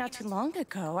helping me not too long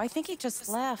ago. I think he just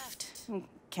left.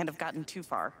 Can't have gotten too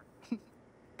far.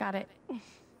 Got it.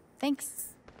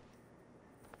 Thanks.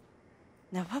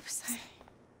 Now, what was I?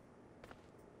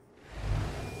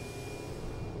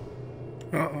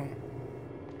 Uh-oh.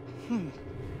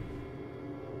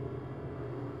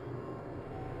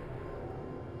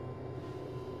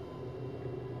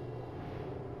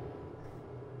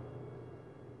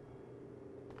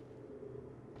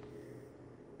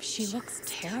 She looks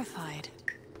terrified.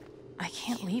 I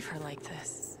can't leave her like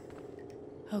this.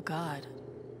 Oh God,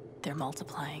 they're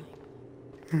multiplying.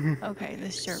 Okay,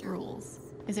 this shirt rules.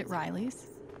 Is it Riley's?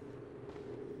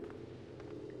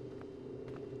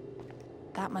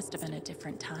 That must have been a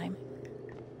different time.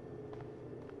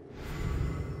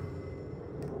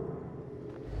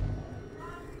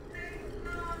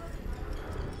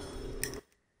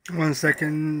 One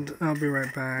second, I'll be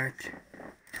right back.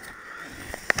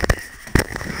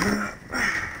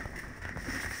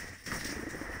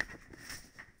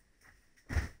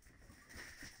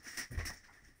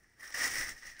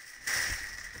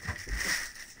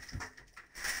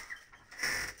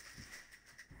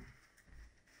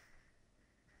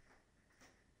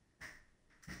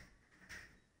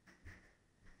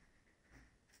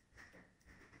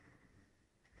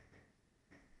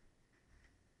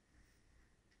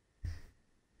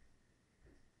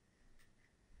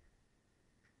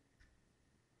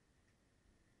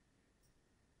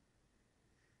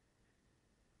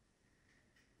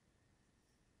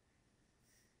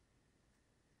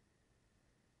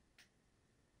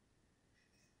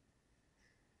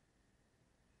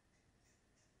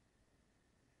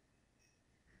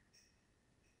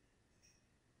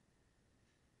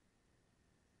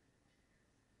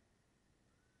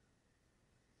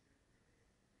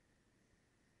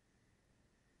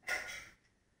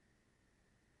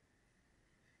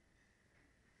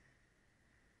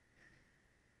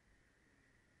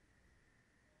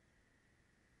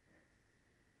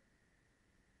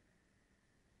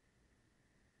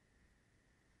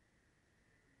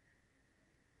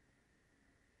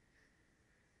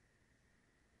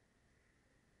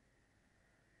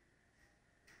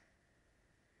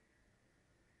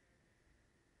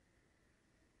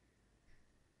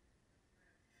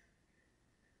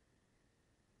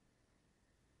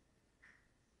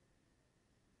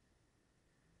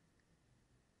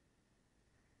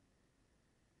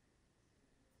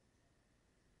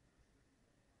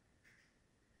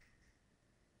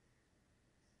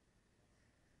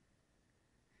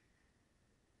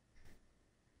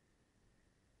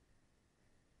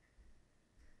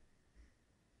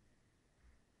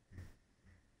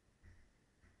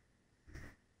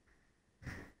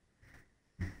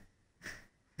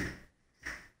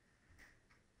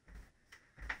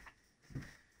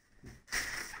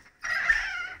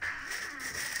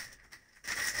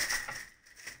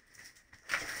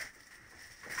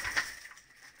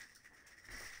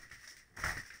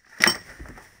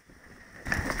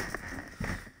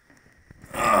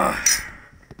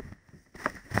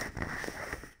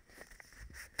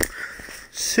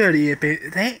 Sorry about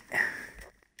that.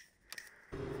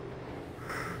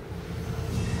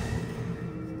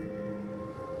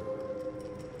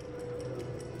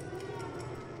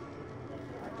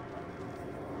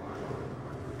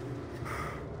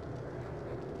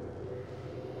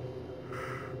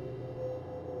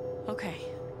 Okay,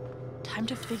 time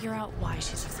to figure out why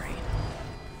she's afraid.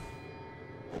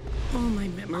 All my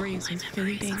memories are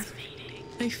fading.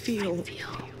 I feel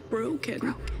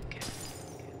broken.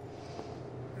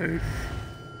 The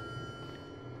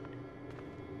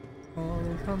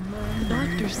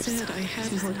doctor said I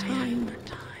had more time,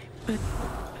 but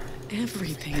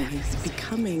everything is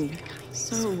becoming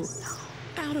so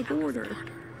out of order.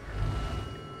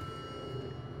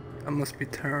 That must be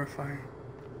terrifying.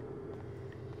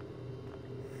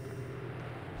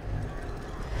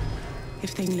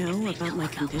 If they know about my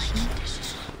condition,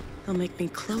 they'll make me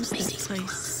close this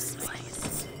place.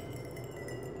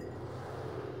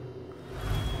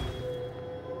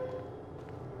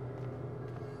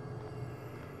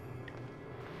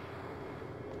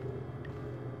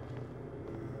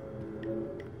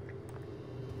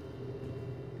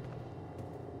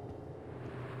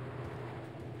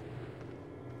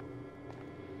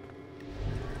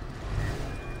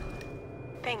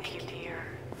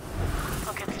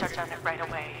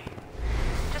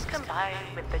 by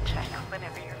with the check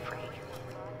whenever you're free.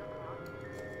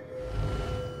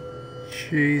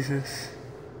 Jesus.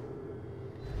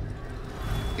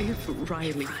 If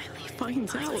Riley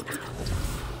finds out,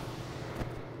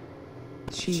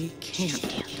 she can't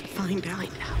find out.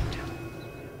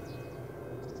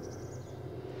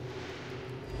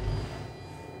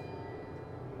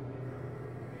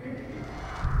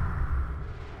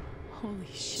 Holy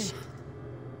shit.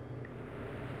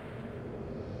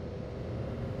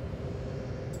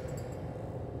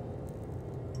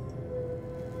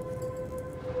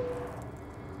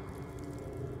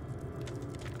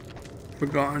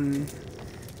 Forgotten.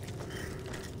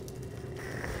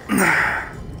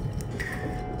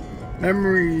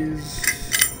 Memories.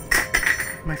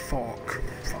 My fork.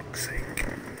 Fuck's sake.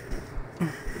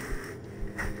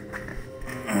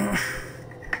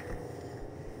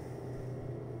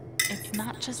 It's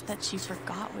not just that she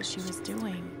forgot what she was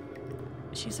doing.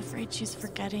 She's afraid she's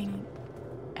forgetting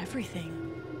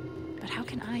everything. But how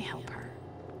can I help her?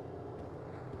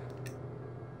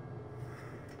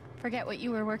 Forget what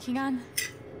you were working on?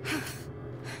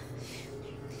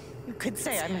 You could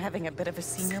say I'm having a bit of a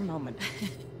senior moment.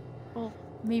 Well,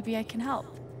 maybe I can help.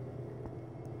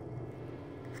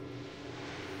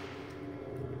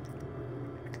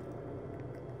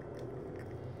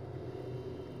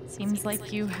 Seems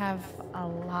like you have a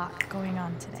lot going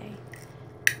on today.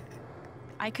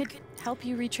 I could help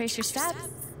you retrace your steps.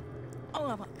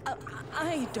 Oh,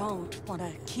 I don't want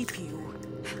to keep you.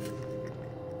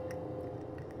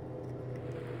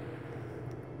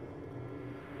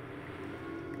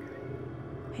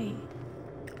 Hey,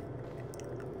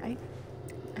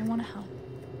 I want to help.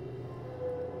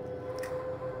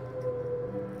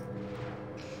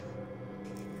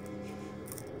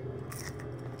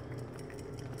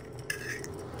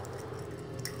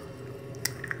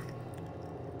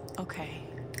 Okay,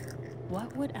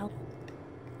 what would else?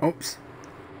 Oops.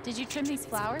 Did you trim these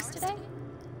flowers today?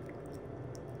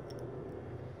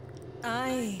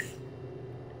 I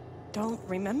don't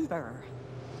remember.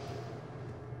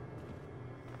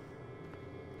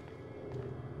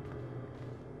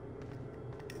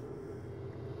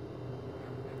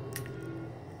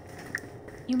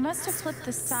 You must have flipped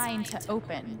the sign to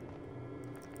open.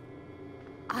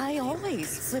 I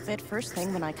always flip it first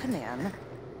thing when I come in.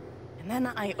 And then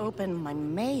I open my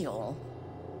mail.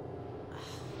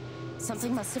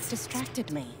 Something must have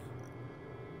distracted me.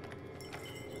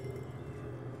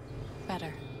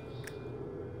 Better.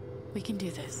 We can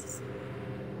do this.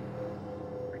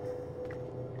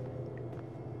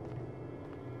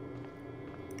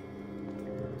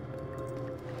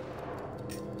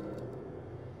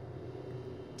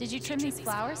 Did you trim these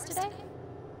flowers today?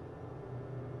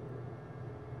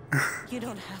 You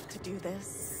don't have to do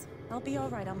this. I'll be all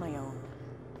right on my own.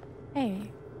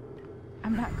 Hey,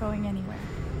 I'm not going anywhere.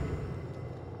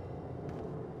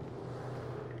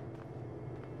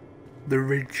 The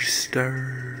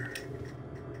register.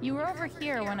 You were over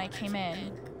here when I came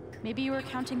in. Maybe you were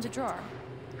counting the drawer.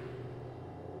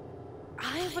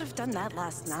 I would have done that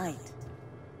last night.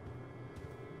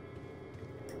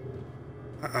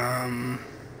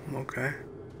 Okay.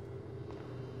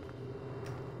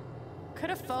 Could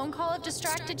a phone call have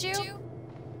distracted you?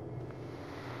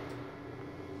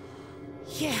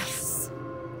 Yes.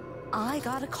 I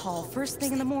got a call first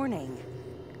thing in the morning.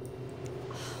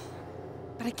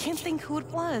 But I can't think who it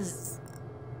was.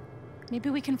 Maybe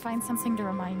we can find something to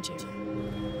remind you.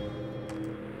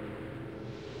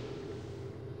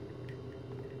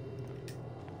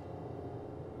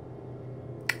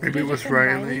 Maybe it was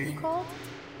Riley.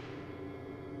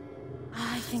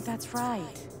 I think that's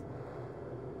right.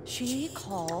 She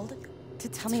called to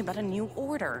tell me about a new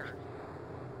order.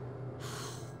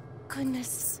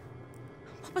 Goodness.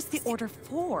 What was the order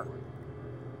for?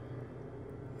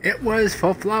 It was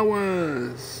for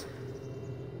flowers.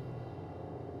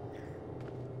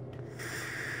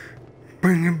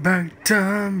 Bring it back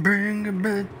down, bring it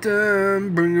back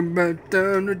down, bring it back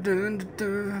down, da, da, da,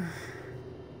 da.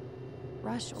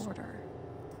 Rush order.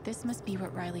 This must be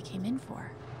what Riley came in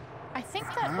for. I think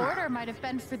that order might have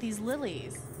been for these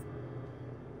lilies.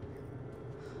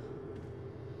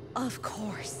 Of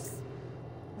course.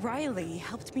 Riley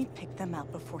helped me pick them out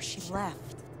before she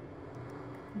left.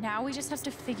 Now we just have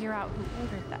to figure out who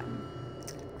ordered them.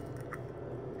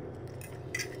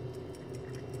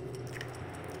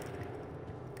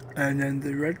 And then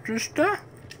the register?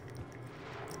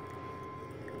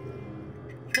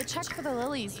 The check for the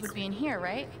lilies would be in here,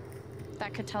 right?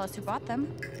 That could tell us who bought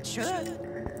them. Should.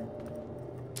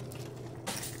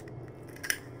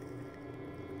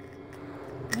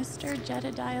 Mr.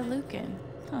 Jedediah Lucan.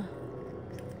 Huh.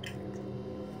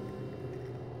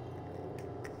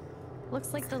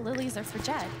 Looks like the lilies are for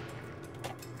Jed.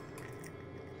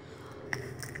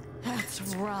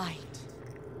 That's right.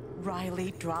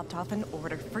 Riley dropped off an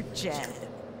order for Jed.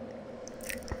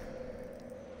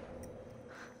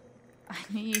 I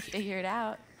knew you figured it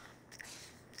out.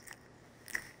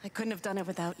 I couldn't have done it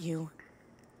without you.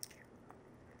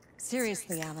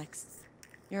 Seriously, Alex.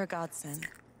 You're a godsend.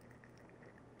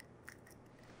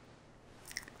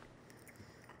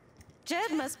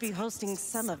 Jed must be hosting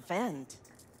some event.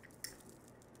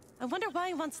 I wonder why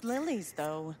he wants lilies,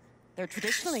 though. They're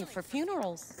traditionally for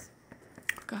funerals.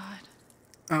 God.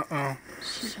 Uh-oh.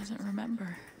 She doesn't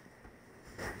remember.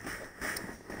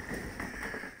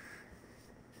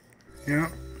 Yeah.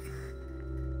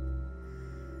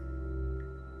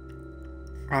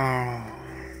 Oh.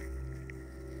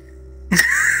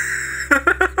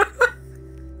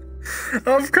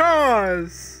 Of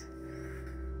course.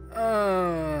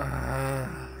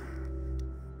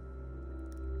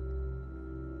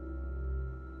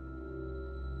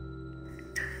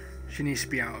 She needs to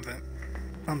be out of it.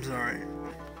 I'm sorry.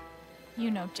 You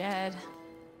know Jed.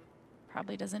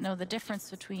 Probably doesn't know the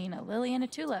difference between a lily and a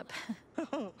tulip.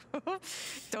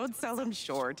 Don't sell him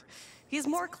short. He's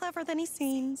more clever than he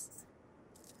seems.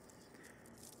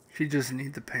 She doesn't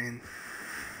need the pain.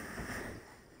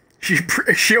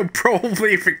 She'll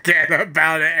probably forget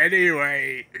about it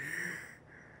anyway.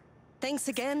 Thanks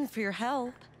again for your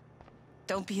help.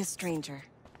 Don't be a stranger.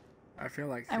 I feel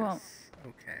like I won't.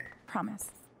 Okay.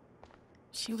 Promise.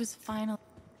 She was finally...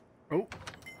 Oh.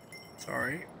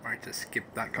 Sorry. I just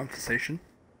skipped that conversation.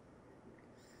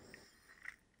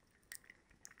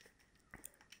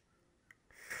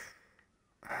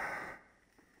 I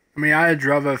mean, I'd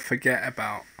rather forget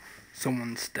about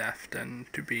someone's death than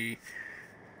to be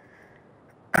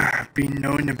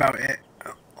known about it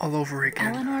all over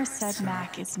again. Eleanor said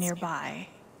Mac is nearby.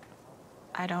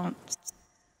 I don't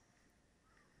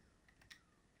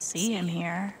see him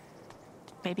here.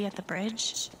 Maybe at the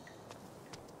bridge?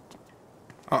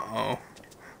 Uh-oh.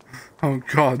 Oh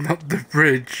god, not the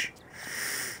bridge.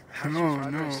 Oh no.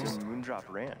 Moondrop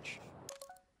Ranch.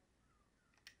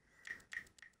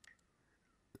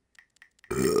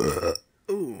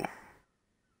 Ooh.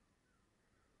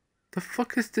 The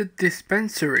fuck is the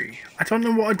dispensary? I don't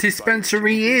know what a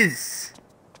dispensary is.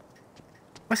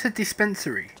 What's a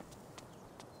dispensary?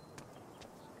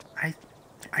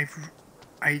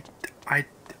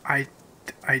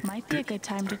 Might be a good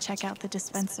time to check out the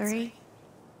dispensary.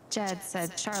 Jed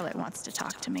said Charlotte wants to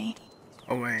talk to me.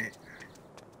 Oh wait.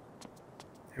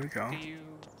 Here we go. Do you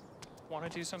want to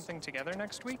do something together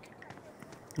next week?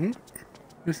 Hmm?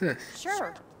 Who's this?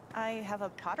 Sure. I have a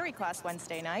pottery class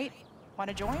Wednesday night. Want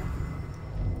to join?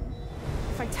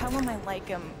 If I tell him I like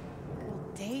him,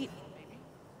 we'll date,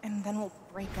 and then we'll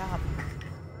break up.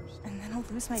 And then I'll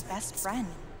lose my best friend.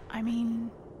 I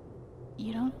mean,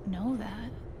 you don't know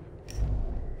that.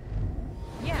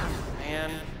 Yeah.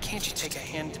 Man, can't you take a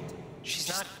hint? She's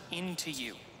not into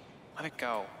you. Let it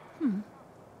go.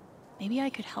 Maybe I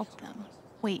could help them.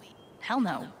 Wait, hell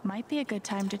no. Might be a good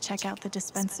time to check out the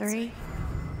dispensary.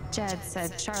 Jed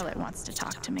said Charlotte wants to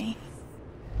talk to me.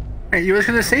 Hey, you was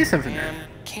gonna say something. Man,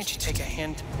 can't you take a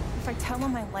hint? If I tell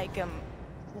him I like him,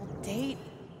 we'll date,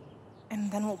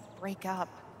 and then we'll break up.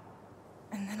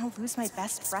 And then I'll lose my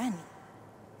best friend.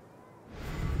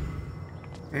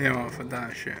 You know what, for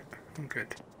that shit. I'm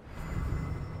good.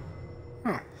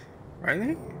 Oh,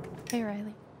 Riley? Hey,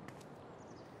 Riley.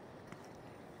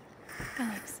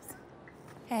 Alex.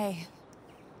 Hey.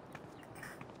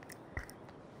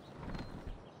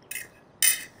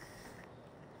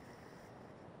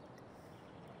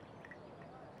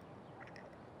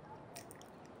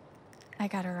 I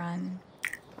gotta run.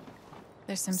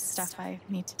 There's some stuff I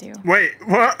need to do. Wait,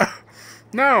 what?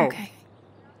 No! Okay.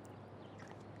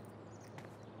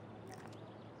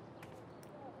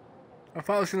 I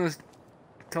thought I was gonna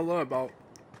tell her about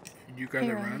you gotta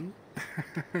Hey, run.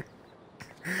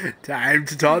 Time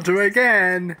to talk to her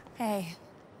again. Hey.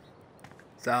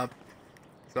 Stop.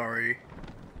 Sorry.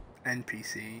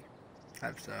 NPC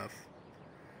type stuff.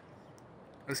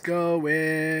 Let's go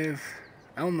with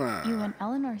Elna. You and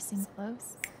Eleanor seem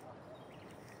close.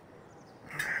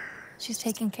 She's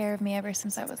taken care of me ever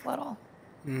since I was little.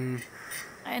 Hmm.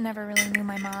 I never really knew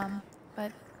my mom,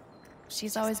 but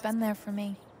she's always been there for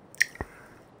me.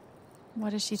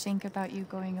 What does she think about you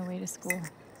going away to school?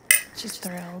 She's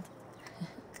thrilled.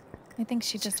 I think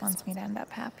she just wants me to end up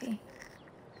happy.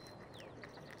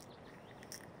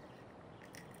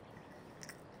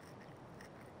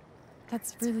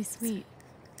 That's really sweet.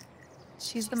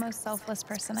 She's the most selfless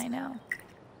person I know.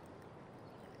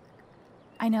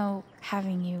 I know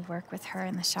having you work with her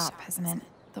in the shop has meant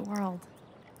the world.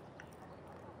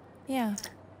 Yeah.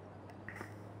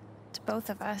 To both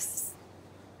of us.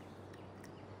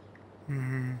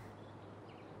 Mm-hmm.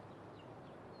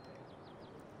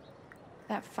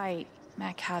 That fight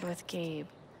Mac had with Gabe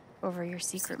over your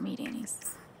secret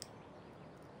meetings.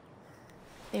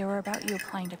 They were about you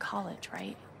applying to college,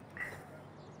 right?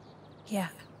 Yeah.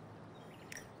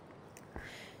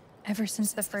 Ever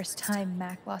since the first time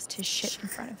Mac lost his shit in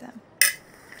front of them,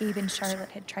 Gabe and Charlotte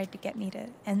had tried to get me to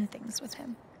end things with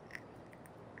him.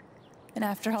 And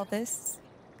after all this,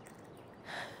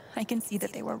 I can see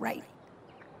that they were right.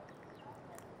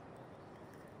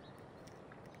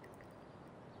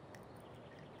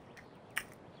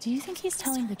 Do you think he's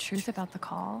telling the truth about the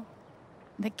call?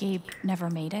 That Gabe never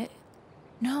made it?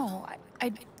 No,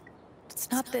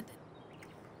 it's not that...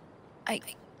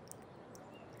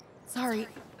 Sorry.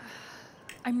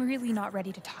 I'm really not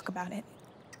ready to talk about it.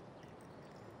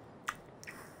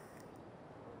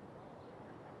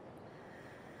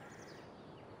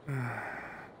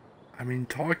 I mean,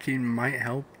 talking might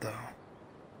help, though.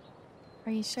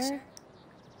 Are you sure?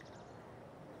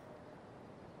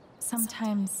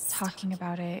 Sometimes talking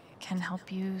about it can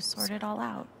help you sort it all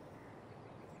out.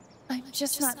 I'm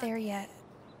just not there yet.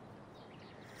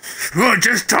 Well,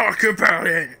 just talk about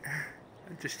it!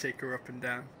 I just take her up and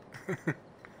down.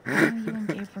 I know you and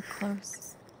Gabe were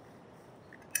close.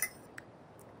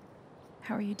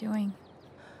 How are you doing?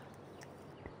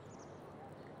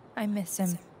 I miss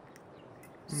him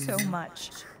so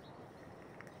much.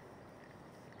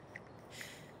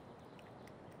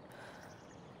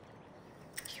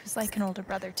 He was like an older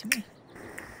brother to me.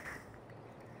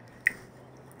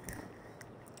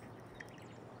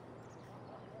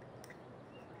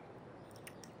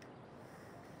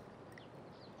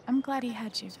 I'm glad he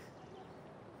had you.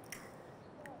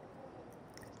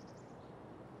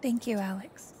 Thank you,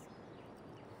 Alex.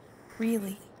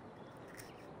 Really.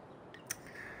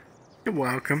 You're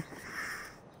welcome.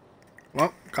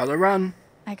 Well, gotta run.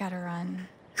 I gotta run.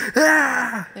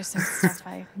 Ah! There's some stuff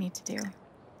I need to do.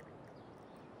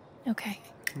 Okay.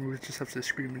 We just have to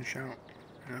scream and shout,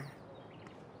 you know?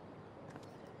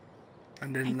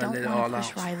 And then I let don't it want all to push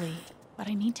out. Riley, but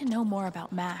I need to know more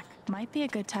about Mac. Might be a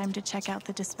good time to check out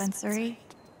the dispensary.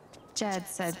 Jed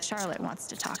said Charlotte wants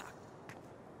to talk.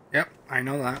 Yep, I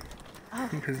know that. Oh,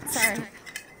 Because sorry.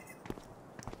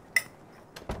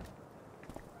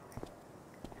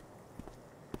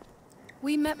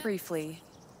 We met briefly.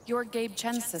 You're Gabe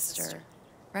Chen's sister,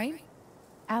 right?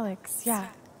 Alex, yeah.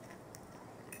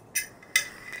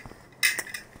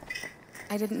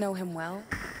 I didn't know him well,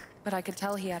 but I could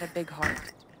tell he had a big heart.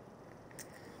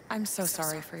 I'm so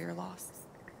sorry for your loss.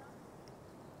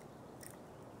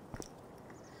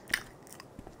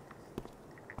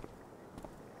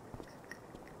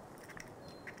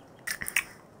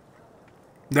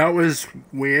 that was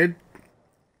weird.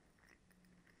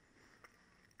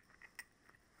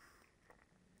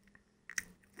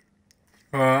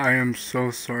 I am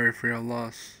so sorry for your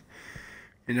loss.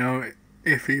 You know,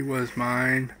 if he was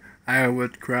mine, I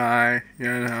would cry,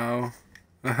 you know.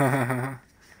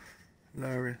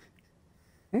 Hilarious.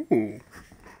 Ooh.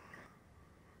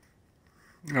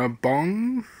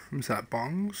 Bong? Was that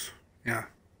bongs? Yeah,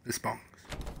 it's bongs.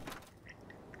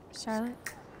 Charlotte?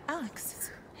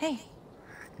 Alex. Hey.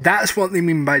 That's what they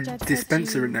mean by Jed said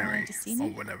dispensary, you wanted to see or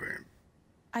me? whatever.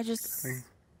 I just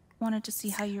wanted to see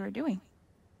how you were doing.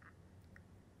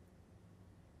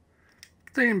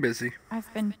 Staying busy.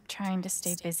 I've been trying to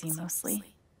stay busy mostly.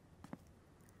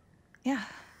 Yeah.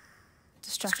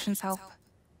 Distractions help.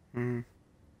 Mm.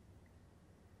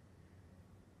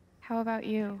 How about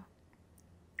you?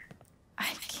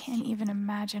 I can't even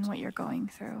imagine what you're going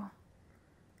through.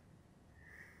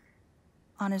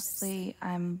 Honestly,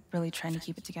 I'm really trying to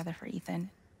keep it together for Ethan.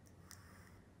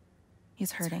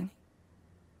 He's hurting.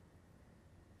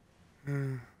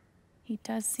 He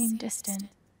does seem distant.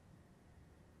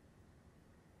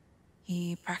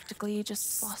 He practically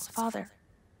just lost a father.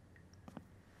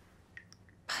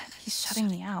 But he's shutting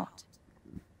me out.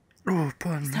 Oh,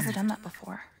 pardon He's me. never done that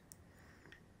before.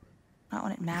 Not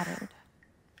when it mattered.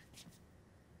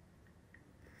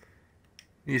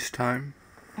 Needs time.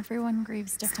 Everyone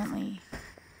grieves differently.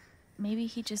 Maybe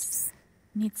he just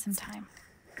needs some time.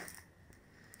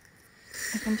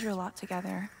 We've been through a lot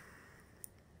together.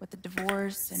 With the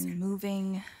divorce and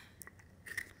moving.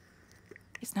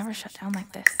 He's never shut down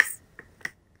like this.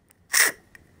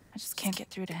 I just can't get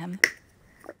through to him.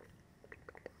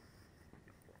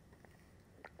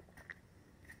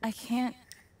 I can't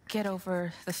get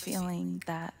over the feeling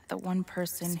that the one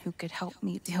person who could help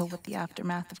me deal with the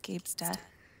aftermath of Gabe's death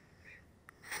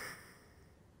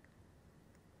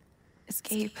is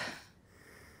Gabe.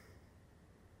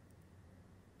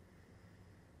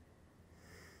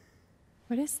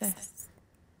 What is this?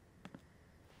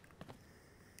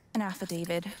 An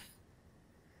affidavit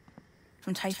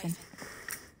from Typhon.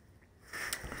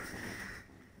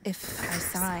 If I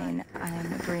sign, I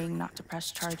am agreeing not to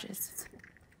press charges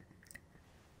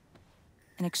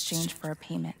in exchange for a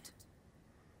payment.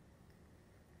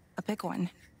 A big one.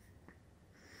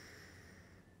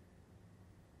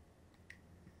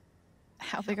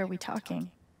 How big are we talking?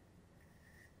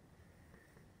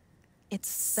 It's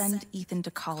send Ethan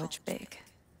to college big.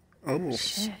 Oh.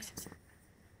 Shit.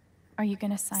 Are you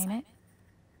gonna sign it?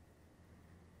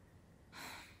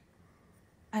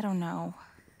 I don't know.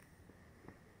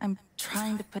 I'm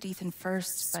trying to put Ethan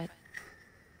first, but...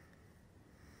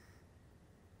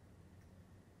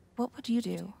 What would you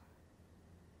do?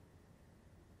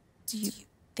 Do you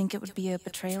think it would be a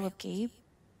betrayal of Gabe?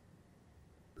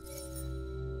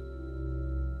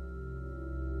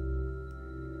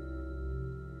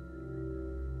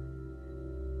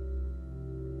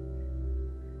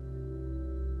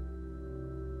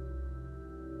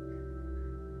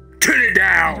 Turn it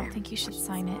down! I don't think you should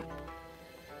sign it.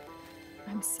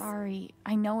 I'm sorry.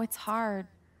 I know it's hard,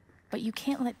 but you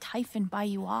can't let Typhon buy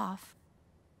you off.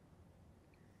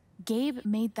 Gabe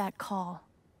made that call,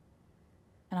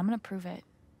 and I'm gonna prove it.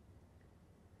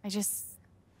 I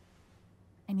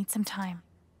need some time.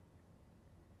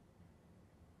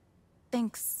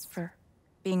 Thanks for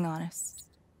being honest.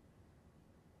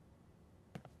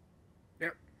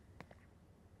 Yep.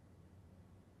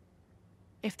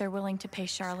 If they're willing to pay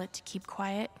Charlotte to keep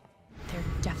quiet, they're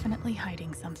definitely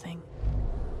hiding something.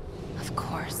 Of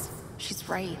course, she's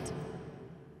right.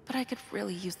 But I could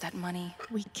really use that money.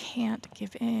 We can't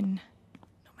give in,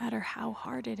 no matter how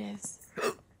hard it is.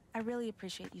 I really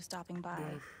appreciate you stopping by.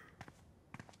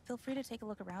 Feel free to take a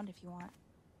look around if you want.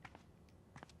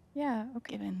 Yeah,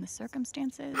 okay. Given the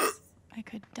circumstances, I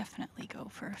could definitely go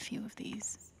for a few of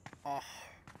these. Oh,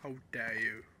 how dare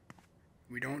you.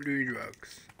 We don't do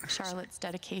drugs. Charlotte's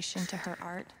dedication to her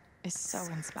art is so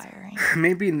inspiring.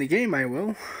 Maybe in the game I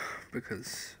will,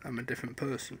 because I'm a different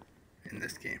person in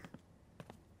this game.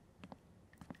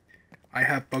 I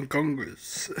have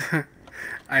bungungas.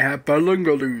 I have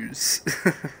balungaloos.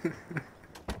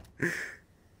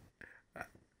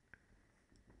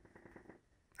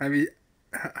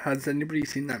 Has anybody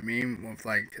seen that meme of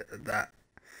like that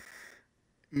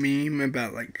meme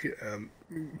about like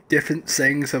different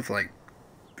sayings of like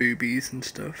boobies and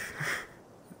stuff?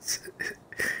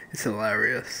 It's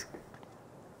hilarious.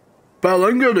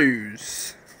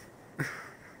 Balungaloos.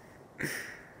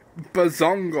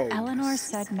 Bazongos. Eleanor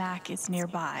said Mac is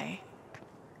nearby.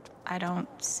 I don't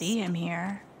see him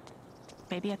here.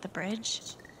 Maybe at the bridge?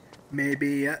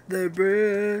 Maybe at the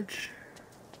bridge.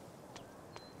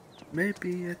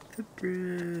 Maybe at the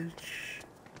bridge.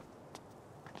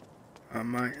 I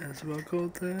might as well go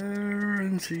there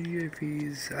and see if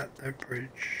he's at the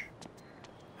bridge.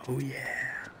 Oh yeah.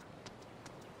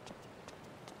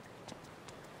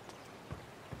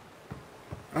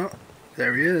 Oh,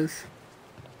 there he is.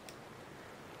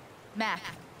 Mac,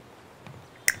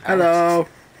 Hello.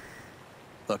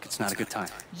 Look, it's not a good time.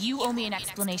 you owe me an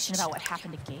explanation about what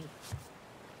happened to Gabe.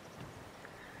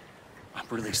 I'm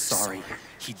really sorry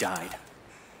he died.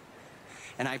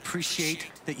 And I appreciate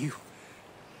that you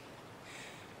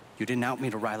didn't out me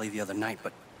to Riley the other night,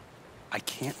 but I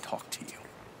can't talk to you.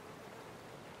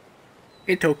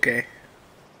 It's okay.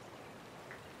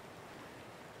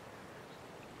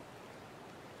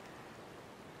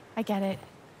 I get it.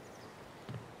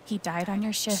 He died on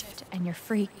your shift and you're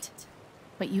freaked,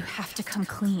 but you have to come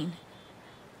clean.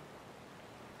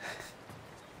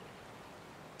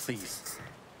 Please.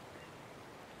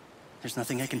 There's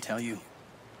nothing I can tell you.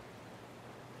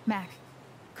 Mac,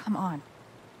 come on.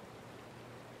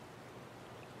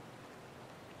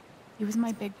 He was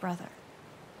my big brother.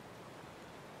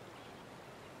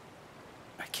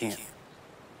 I can't.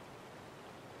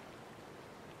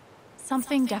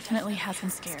 Something definitely has him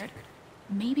scared.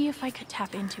 Maybe if I could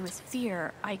tap into his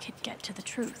fear, I could get to the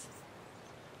truth.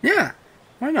 Yeah,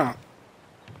 why not?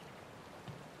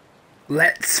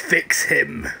 Let's fix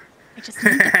him. I just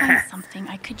need to find something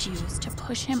I could use to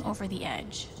push him over the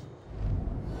edge.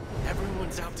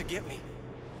 Everyone's out to get me.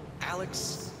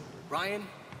 Alex, Ryan,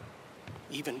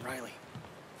 even Riley.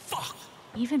 Fuck!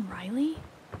 Even Riley?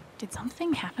 Did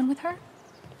something happen with her?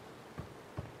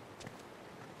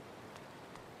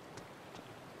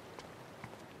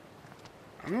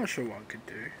 I'm not sure what I could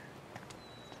do.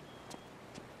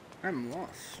 I'm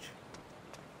lost.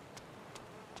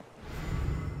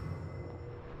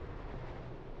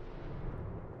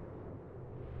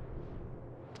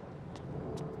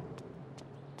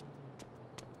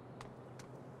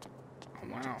 Oh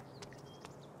wow.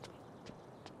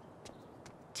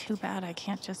 too bad I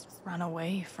can't just run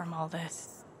away from all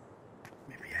this.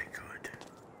 Maybe I could.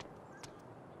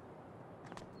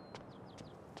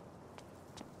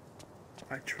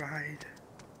 I tried.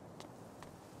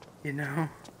 You know?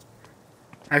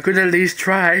 I could at least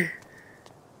try.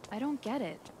 I don't get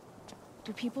it.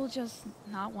 Do people just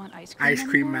not want ice cream Ice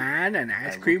cream anymore? man and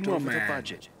ice cream Over woman. the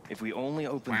budget. If we only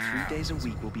open 3 days a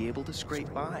week, we'll be able to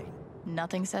scrape by.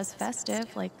 Nothing says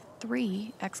festive like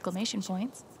 3 exclamation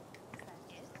points.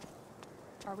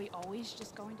 Are we always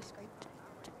just going to scrape?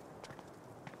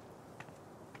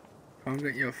 Come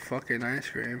get your fucking ice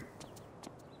cream.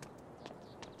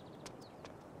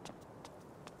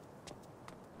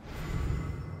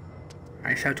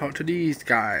 I shall talk to these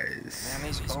guys. Man,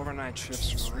 these overnight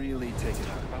trips really take it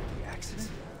out. About the accident?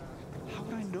 How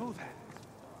would I know that?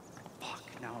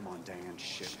 Fuck, now I'm on Diane's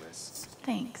shit list.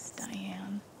 Thanks,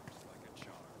 Diane.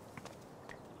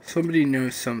 Somebody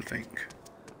knows something.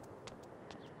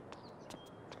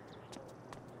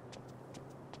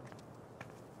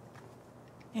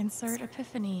 Insert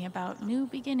epiphany about new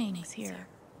beginnings here.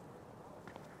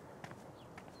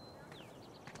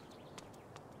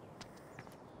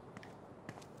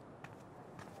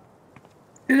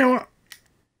 You know what?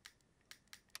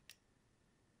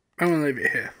 I'm gonna leave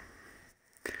it here.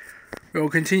 We'll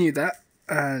continue that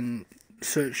and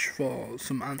search for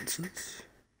some answers.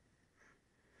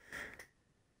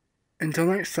 Until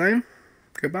next time,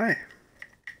 goodbye.